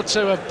forward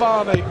to of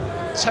Barney,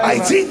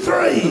 Taylor,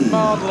 83.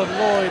 Mardle and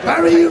Lloyd,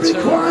 Barrie and Payton,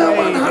 require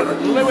Wade, and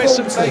 140. Lewis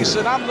and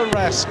Mason and the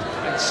rest.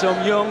 And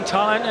some young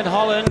talent in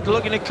Holland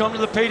looking to come to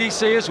the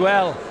PDC as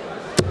well.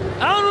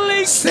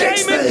 Only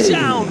 60. game in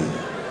town.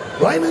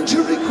 Raymond,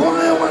 you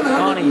require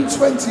Barney.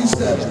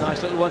 127.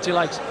 Nice little ones he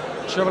likes.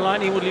 Trevor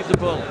Liney would leave the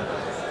bull.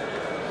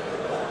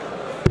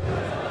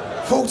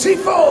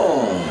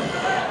 44.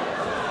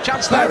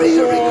 Chance there Barrie,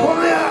 you for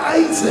require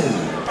 80.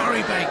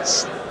 Barrie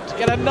Bates to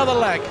get another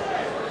leg.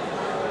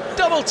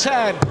 Double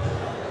 10.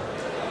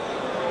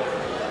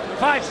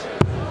 5.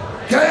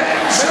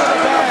 Game shown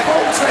of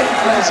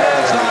 14th leg.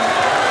 Deserves that.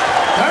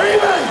 Barrie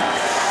Bates.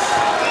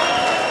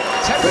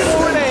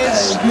 10-4 it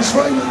is. Is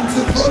Raymond to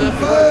throw Certainly won't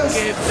first.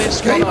 give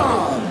this Game one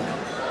up. on.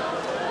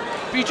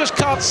 But you just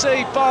can't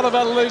see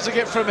Barneveld losing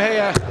it from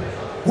here.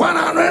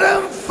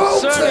 140.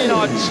 Certainly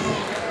not.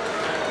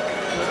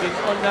 Looking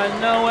under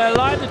nowhere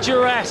like the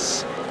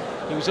duress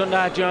he was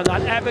under during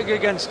that epic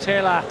against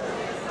Taylor.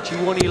 She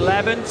won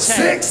 11-10.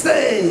 60.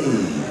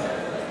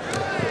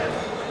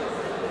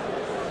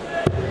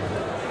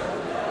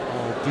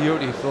 Oh,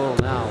 beautiful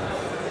now.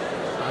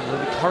 And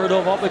the corridor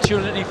of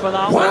opportunity for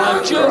that 100.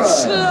 one.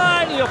 Just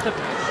slightly off the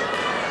pace.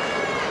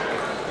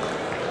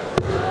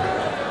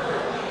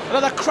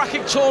 Another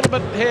cracking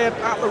tournament here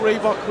at the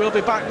Reebok. We'll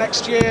be back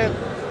next year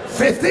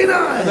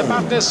 59. for the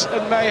madness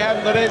and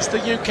mayhem that is the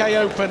UK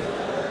Open.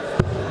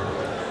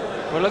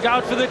 Well, look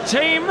out for the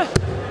team.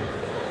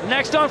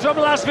 Next on from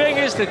Las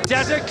Vegas, the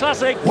Desert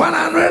Classic.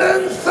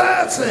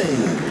 130.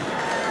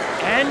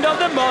 End of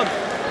the month.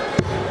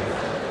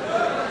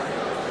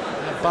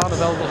 And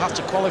Barneveld will have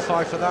to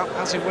qualify for that,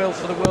 as he will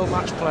for the World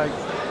Match Play.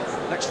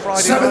 next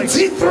Friday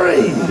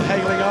 73. night.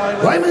 Hailing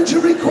Island. Raymond, you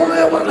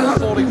require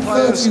 40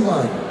 players.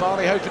 131.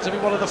 Barney hoping to be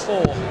one of the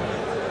 4.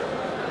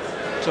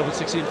 So it's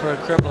 16 for a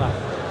crippler.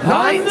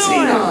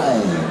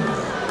 99.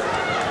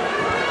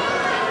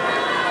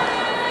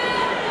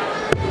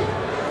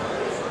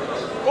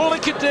 All he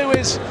could do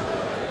is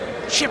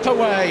chip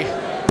away.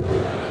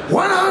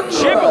 100.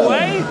 Chip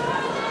away.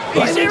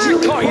 He's Raymond, you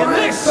Iroquois in require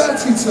this.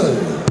 32.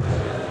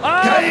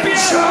 Oh, Game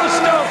beautiful shot,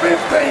 stuff.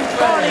 15th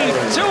Barney,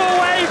 place. 2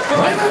 away from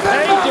Raymond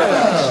van Hayden.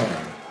 Barneveld.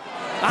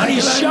 And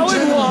he's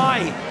showing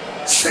why.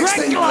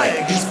 16th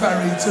leg is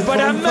buried to But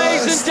front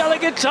amazing first.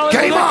 delicate talent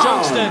Game from on.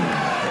 Johnston.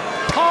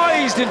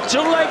 Poised in 2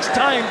 legs'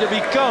 time to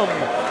become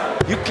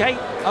UK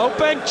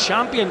Open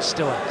champion,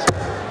 Stuart.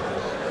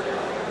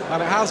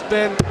 And it has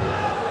been a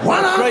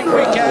 100. great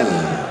weekend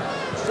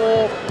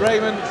for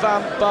Raymond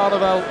van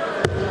Barneveld.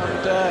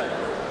 And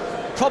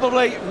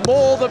probably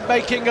more than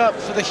making up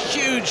for the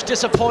huge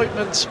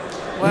disappointment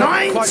when,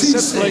 quite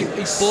 96. simply,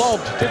 he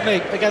blobbed, didn't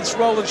he, against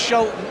Roland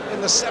Shelton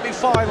in the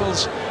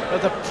semi-finals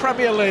of the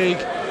Premier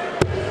League.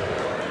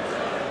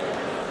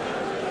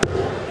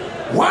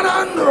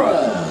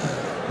 100.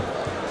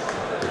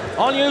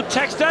 All you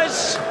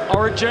texters,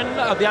 origin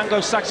of the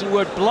Anglo-Saxon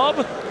word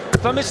blob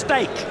for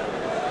mistake.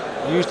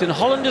 Used in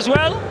Holland as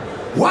well. To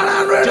blob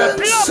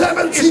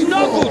is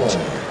no 174. good.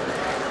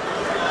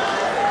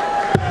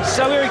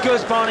 So here he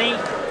goes, Barney,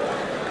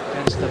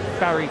 against the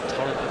very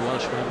talented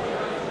Welshman.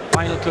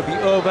 Final could be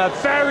over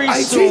very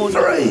soon.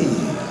 83.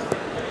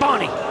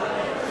 Barney,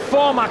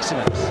 4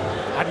 maximums,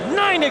 had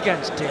 9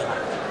 against Taylor.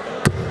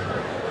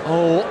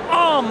 Oh,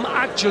 arm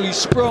actually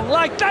sprung,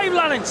 like Dave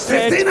Lannon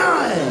said.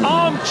 59.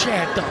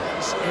 Armchair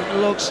does. It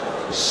looks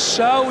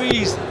so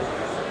easy.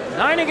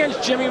 9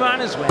 against Jimmy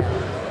Mann as well.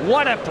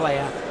 What a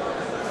player.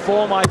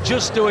 4 might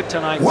just do it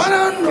tonight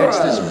 100.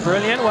 against this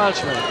brilliant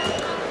Welshman.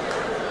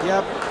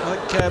 Yeah, I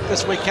think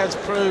this weekend's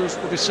proves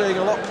we'll be seeing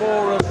a lot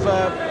more of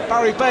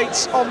Barrie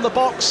Bates on the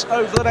box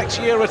over the next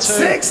year or 2.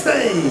 60.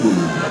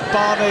 And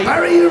Barney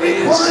Barry, you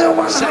require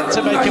is set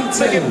to make a 190.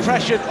 big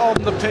impression on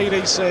the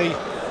PDC.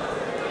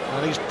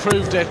 And he's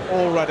proved it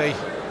already.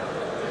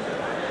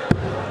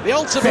 The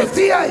ultimate,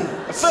 58.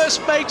 the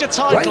first major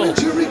title, Raymond,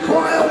 you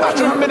require a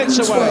matter of minutes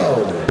away.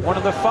 112. One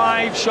of the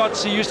 5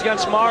 shots he used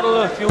against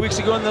Martel a few weeks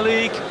ago in the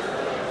league.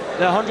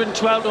 The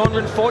 112 to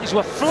 140s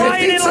were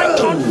flying in like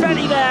 52.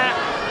 confetti there.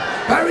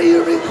 Barry,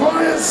 you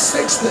require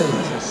 60.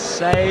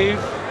 Save.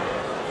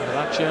 With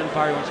that churn,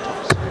 Barry wants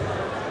tops.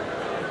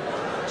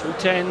 2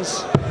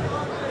 10s.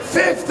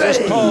 50.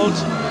 Just pulled.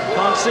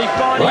 Can't see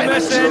Barney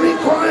Raymond, missing. you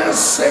require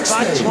 60.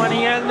 Back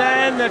 20 and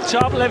then the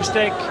top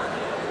lipstick.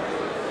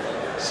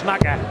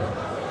 Smacker.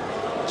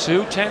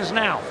 2 10s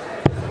now.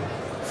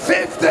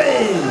 50.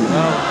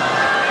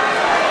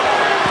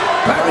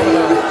 Barry,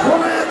 you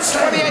require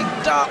 28 10.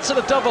 darts at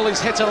a double, he's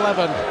hit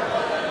 11.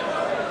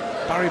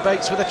 Barrie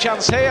Bates with a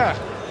chance here.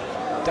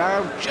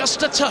 Down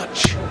just a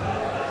touch.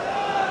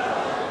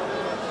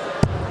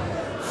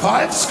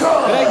 5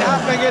 score. It ain't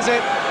happening, is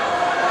it?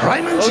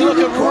 Raymond, A you look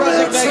of require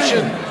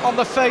resignation 10. on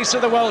the face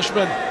of the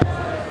Welshman.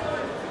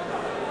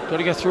 Got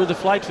to get through the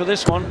flight for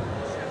this one.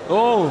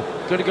 Oh,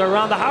 got to go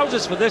around the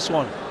houses for this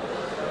one.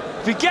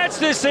 If he gets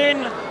this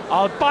in,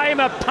 I'll buy him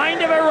a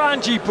pint of a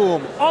Ranji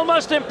Boom.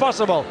 Almost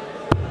impossible.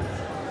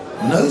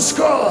 No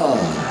score.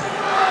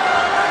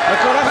 A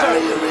good Barry,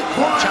 effort. you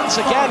require Chance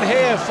 5. again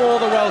here for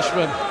the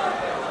Welshman.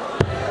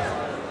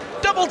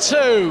 Double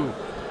 2.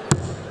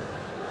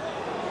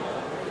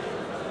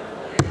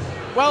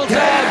 Well done,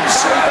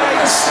 Barrie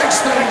Bates.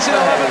 Makes it 11-5.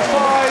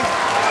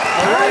 A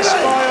nice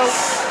smile.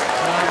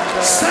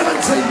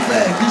 17th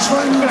leg. He's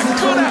Raymond A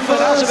good effort,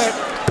 hasn't it?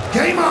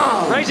 Game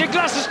on. Raise your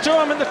glasses to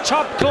him in the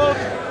top club.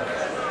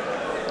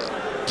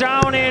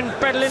 Down in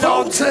Bedlinog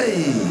 40.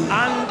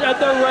 and at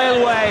the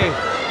railway.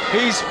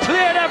 He's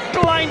played a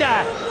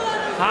blinder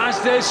as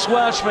this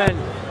Welshman.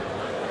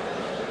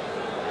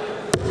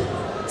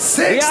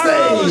 60. The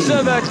arrows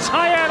of a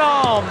tired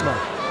arm.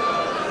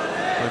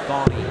 With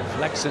Barney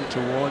flexing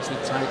towards the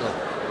title.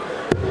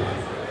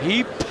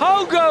 He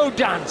pogo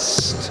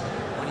danced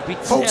when he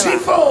beat Taylor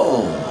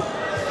 44. a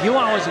few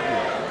hours ago.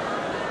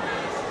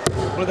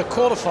 Well, in the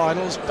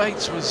quarterfinals,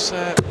 Bates was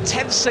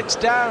 10-6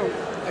 down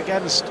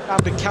against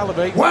Andy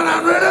Calaby.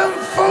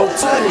 140.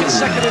 5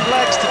 consecutive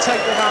legs to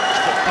take the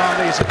match, but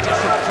Barney is a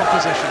different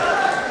proposition.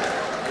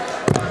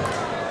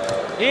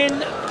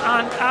 In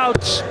and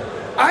out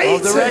 80.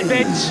 of the red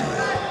bit.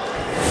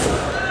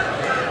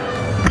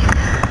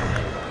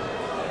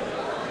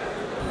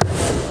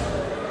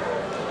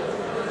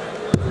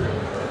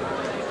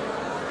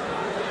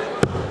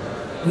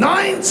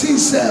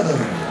 $97.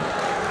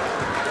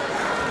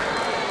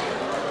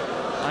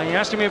 And you're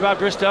asking me about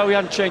Bristow, we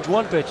hadn't changed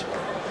one bit.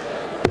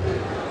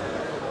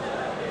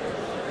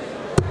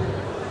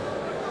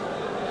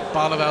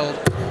 Barneveld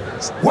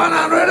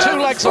 140. 2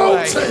 legs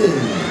away.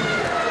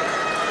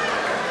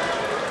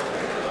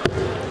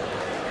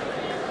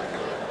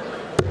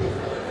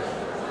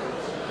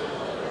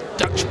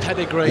 Dutch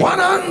pedigree,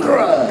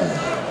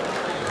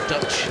 100.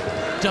 Dutch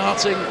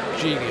darting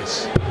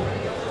genius.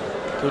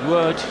 Good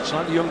word. It's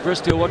like the young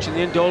Bristol watching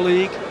the Indoor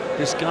League.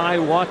 This guy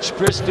watched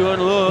Bristol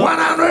and look.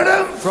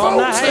 140. From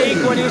The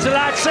Hague when he was a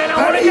lad saying, I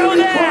want to go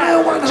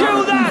there.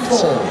 Do that.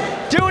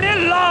 Doing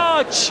it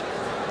large.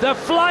 The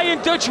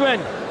Flying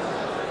Dutchman.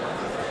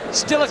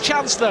 Still a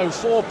chance though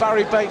for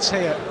Barrie Bates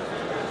here.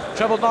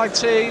 Treble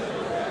 19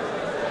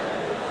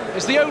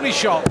 is the only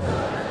shot.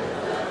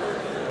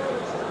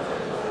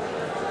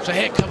 So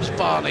here comes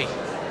Barney.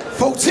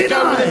 49.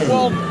 Go within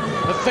one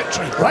of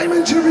victory.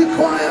 Raymond, you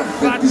require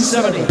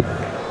 57.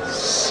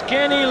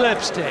 Skinny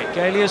lipstick,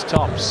 alias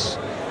tops.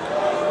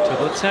 To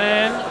the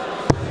 10.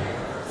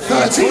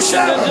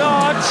 37. The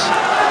dot.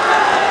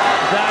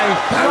 They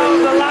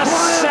found the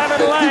last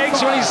 7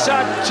 legs when he's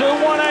at 2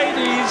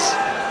 180s.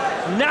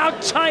 Now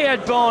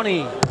tired,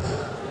 Barney.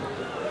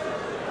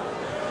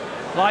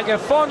 Like a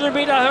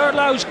 400-metre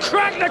hurdler who's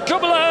cracked a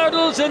couple of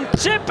hurdles and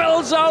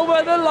tipples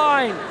over the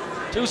line.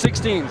 2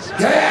 16s.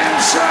 Game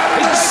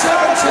shot.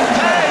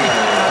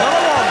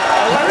 Another one.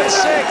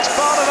 11-6.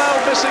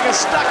 Barneveld missing a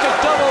stack of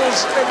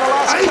doubles in the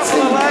last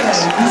couple of legs.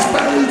 Is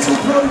Barry to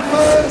throw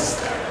first?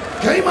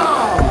 Game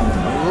on.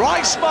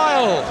 Right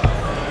smile.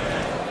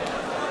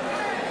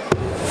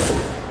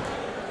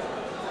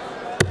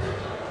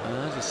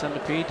 There's a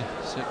centipede.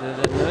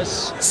 The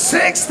nurse.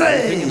 60.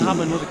 Anything can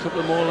happen with a couple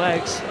of more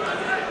legs.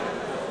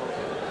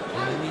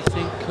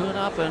 Anything could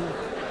happen.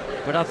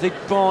 But I think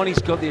Barney's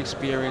got the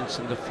experience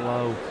and the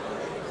flow.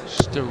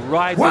 Just to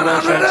ride the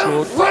Welsh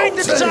road, right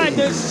inside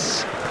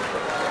this,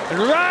 and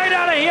right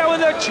out of here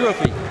with a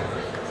trophy.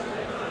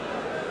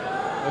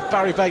 If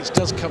Barrie Bates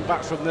does come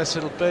back from this,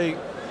 it'll be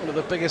one of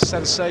the biggest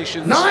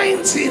sensations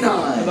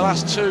 99 in the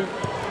last 2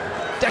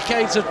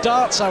 decades of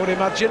darts, I would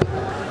imagine.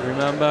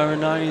 Remember in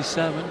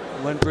 '97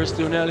 when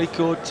Bristol nearly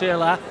caught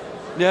Taylor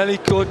at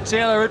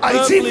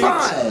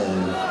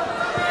 85.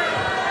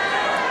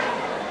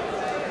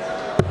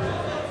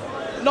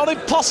 Not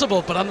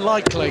impossible, but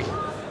unlikely.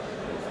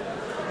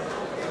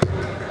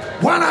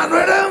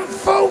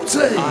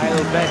 140.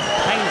 I'll bet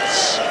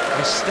Paints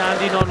is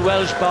standing on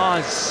Welsh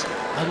bars,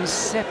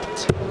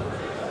 unsipped.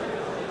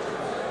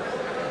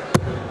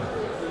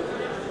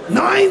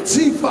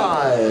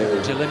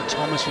 95. Dylan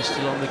Thomas was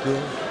still on the go.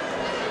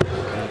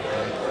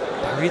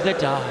 Bury the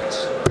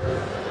dart.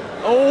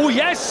 Oh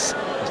yes!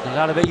 He's not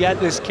out of it yet,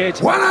 this kid.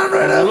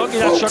 145. Lucky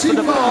that shot for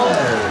the ball,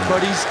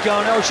 but he's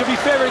gone. Oh, should be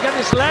favoured again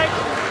this leg.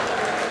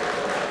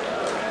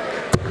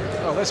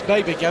 Oh, this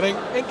may be getting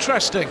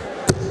interesting.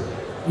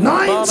 95.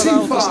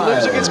 Barneveld is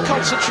losing his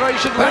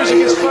concentration, losing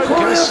his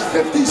focus.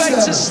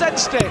 Bates has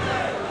sensed it.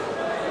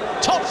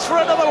 Tops for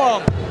another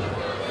one.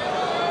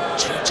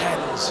 2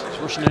 10s. He's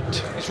rushing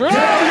it. He's running.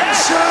 Yeah,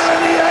 yes!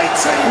 Well,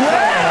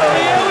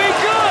 here we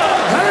go.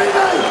 Barrie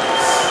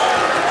Bates.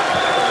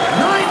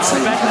 90. I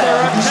bet there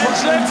are 10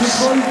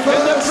 slips in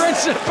the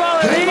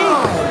Principality.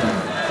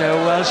 The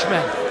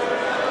Welshmen.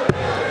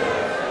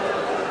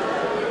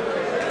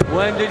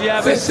 When did you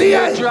ever see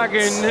a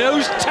dragon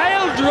whose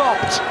tail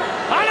dropped?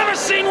 I've never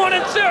seen one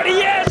in 30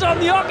 years on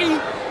the hockey.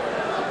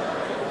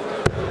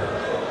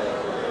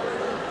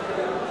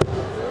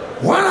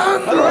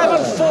 100.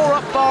 11-4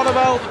 up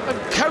Barneveld and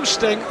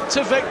coasting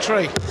to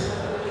victory.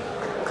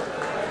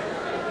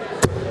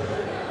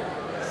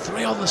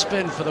 3 on the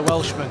spin for the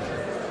Welshman.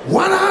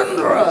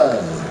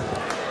 100.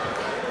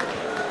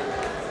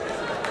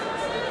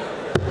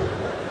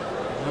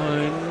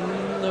 In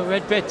the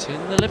red bit,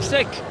 in the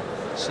lipstick.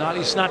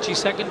 Slightly snatchy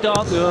second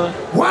dart there.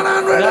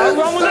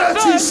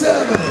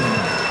 137.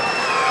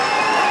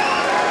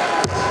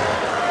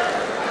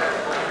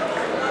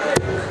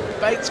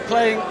 Bates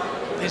playing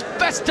his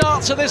best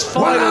darts of this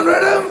final.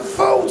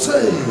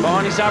 140.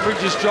 Barney's average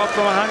has dropped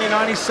from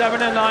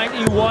 197 to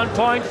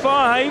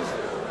 91.5.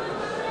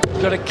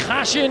 Got to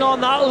cash in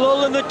on that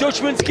lull in the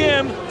Dutchman's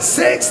game.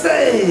 60.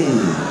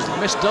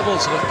 Missed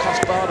doubles that have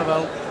cost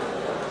Barneveld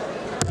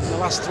in the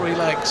last 3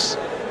 legs.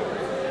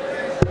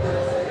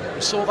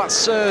 We saw that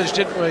surge,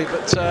 didn't we?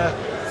 But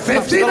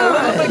 59. A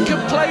little bit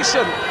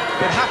complacent.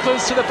 It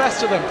happens to the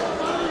best of them.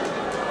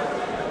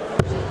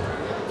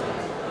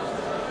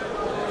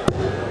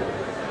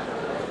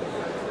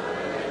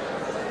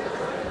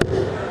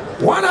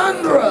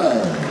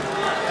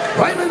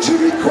 Raymond, you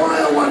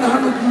require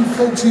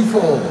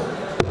 144.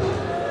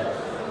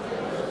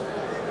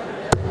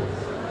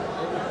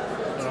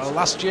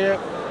 Last year,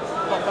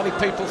 not many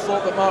people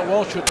thought that Mark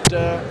Walsh would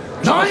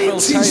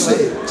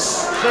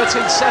 96.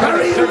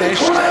 13-7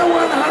 finished.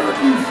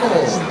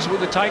 104. These were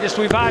the tightest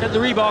we've had at the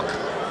Reebok.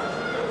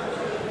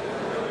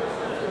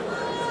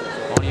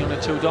 Barney on a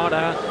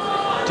 2-darter.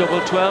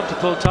 Double 12 to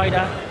pull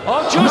tighter.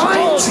 Oh, just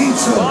pulled.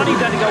 Barney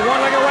then to go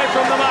 1 leg away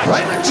from the match.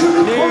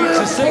 Needs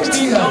a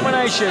 16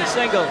 combination.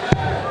 Single.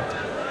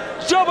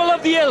 Double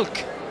of the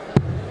ilk.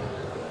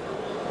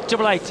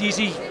 Double 8,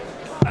 easy.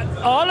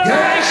 All the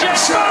nation,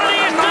 Barney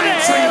into the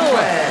hill.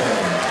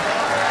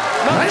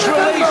 Much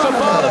relief for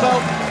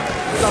Barneveld.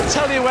 I'll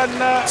tell you, when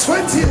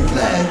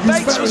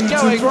Bates was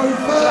going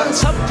for that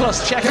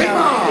 10+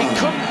 checkout, he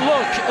couldn't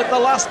look at the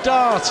last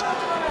dart.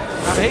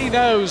 And he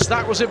knows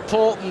that was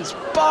important.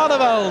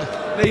 Barneveld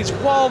needs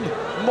 1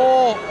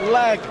 more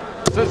leg.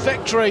 for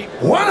victory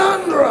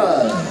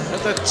 100.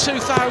 at the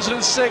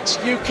 2006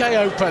 UK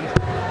Open.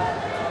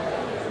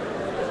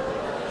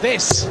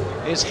 This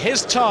is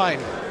his time.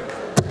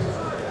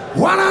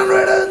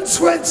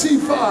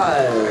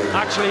 125.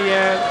 Actually,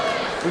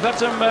 we've had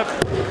some.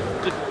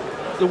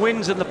 The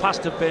wins in the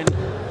past have been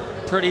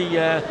pretty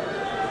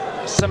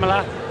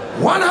similar.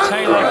 100.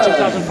 Taylor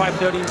 2005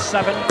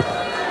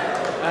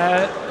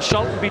 13-7.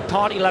 Shelton beat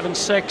Part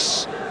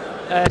 11-6.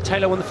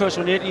 Taylor won the first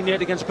one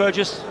 18-8 against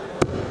Burgess.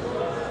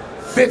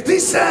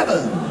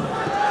 57.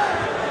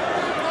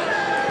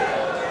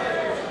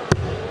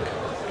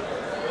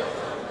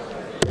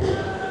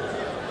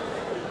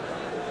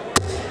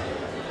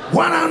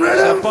 140.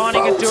 So Barney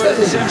can do it at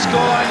the same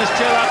scoreline as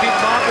Taylor beat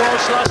Mark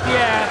Walsh last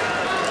year.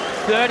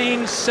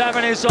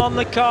 13-7 is on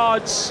the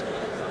cards.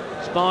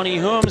 As Barney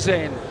homes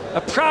in. A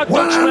proud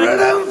Dutchman,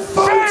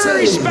 very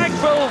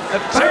respectful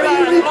of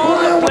Taylor and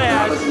all the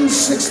players.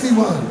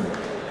 161.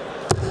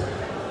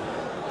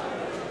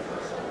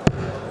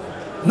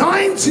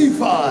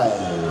 95.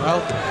 Well,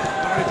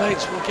 Barrie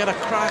Bates will get a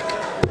crack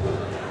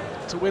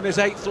to win his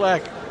 8th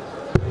leg.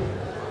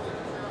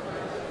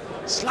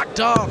 Slack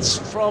dance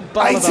from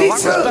Barneveld. That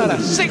was better.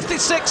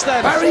 66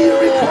 then. Barrie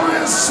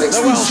requires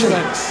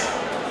 66.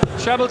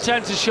 Treble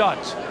 10 to shot.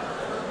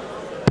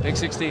 Big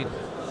 16.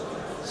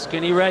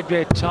 Skinny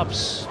Redbeard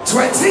tops.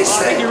 26.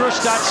 I think he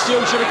rushed that.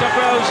 Still should have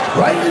composed.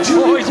 Raymond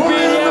He's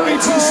been here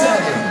before.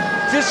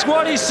 97. This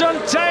one his son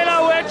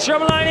Taylor with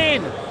treble line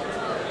in.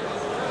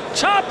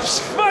 Tops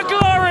for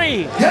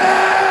glory.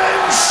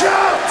 Game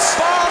shot.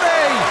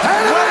 Barney,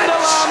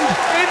 Wonderland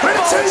in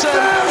Bolton.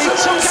 He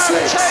took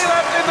out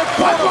Taylor in the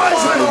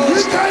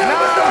quarterfinals.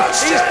 Now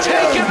he's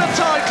taken the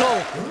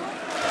title.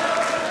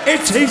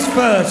 It's his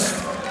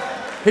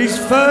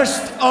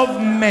first of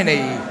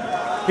many.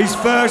 His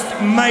first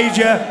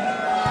major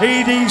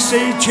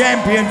PDC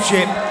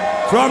championship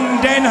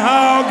from Den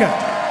Haag,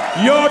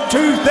 your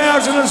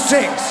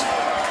 2006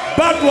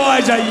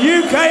 Budweiser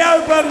UK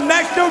Open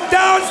National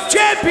Dance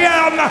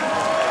Champion,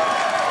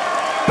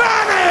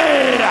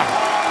 Barney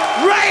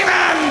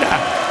Raymond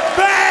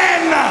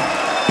van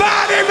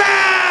Barneveld.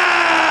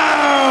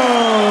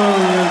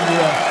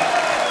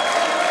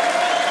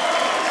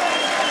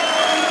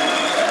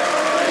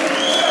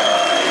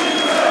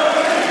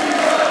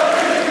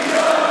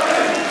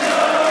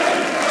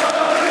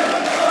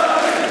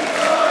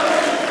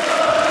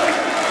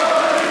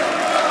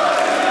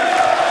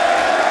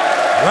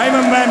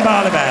 Raymond van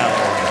Barneveld.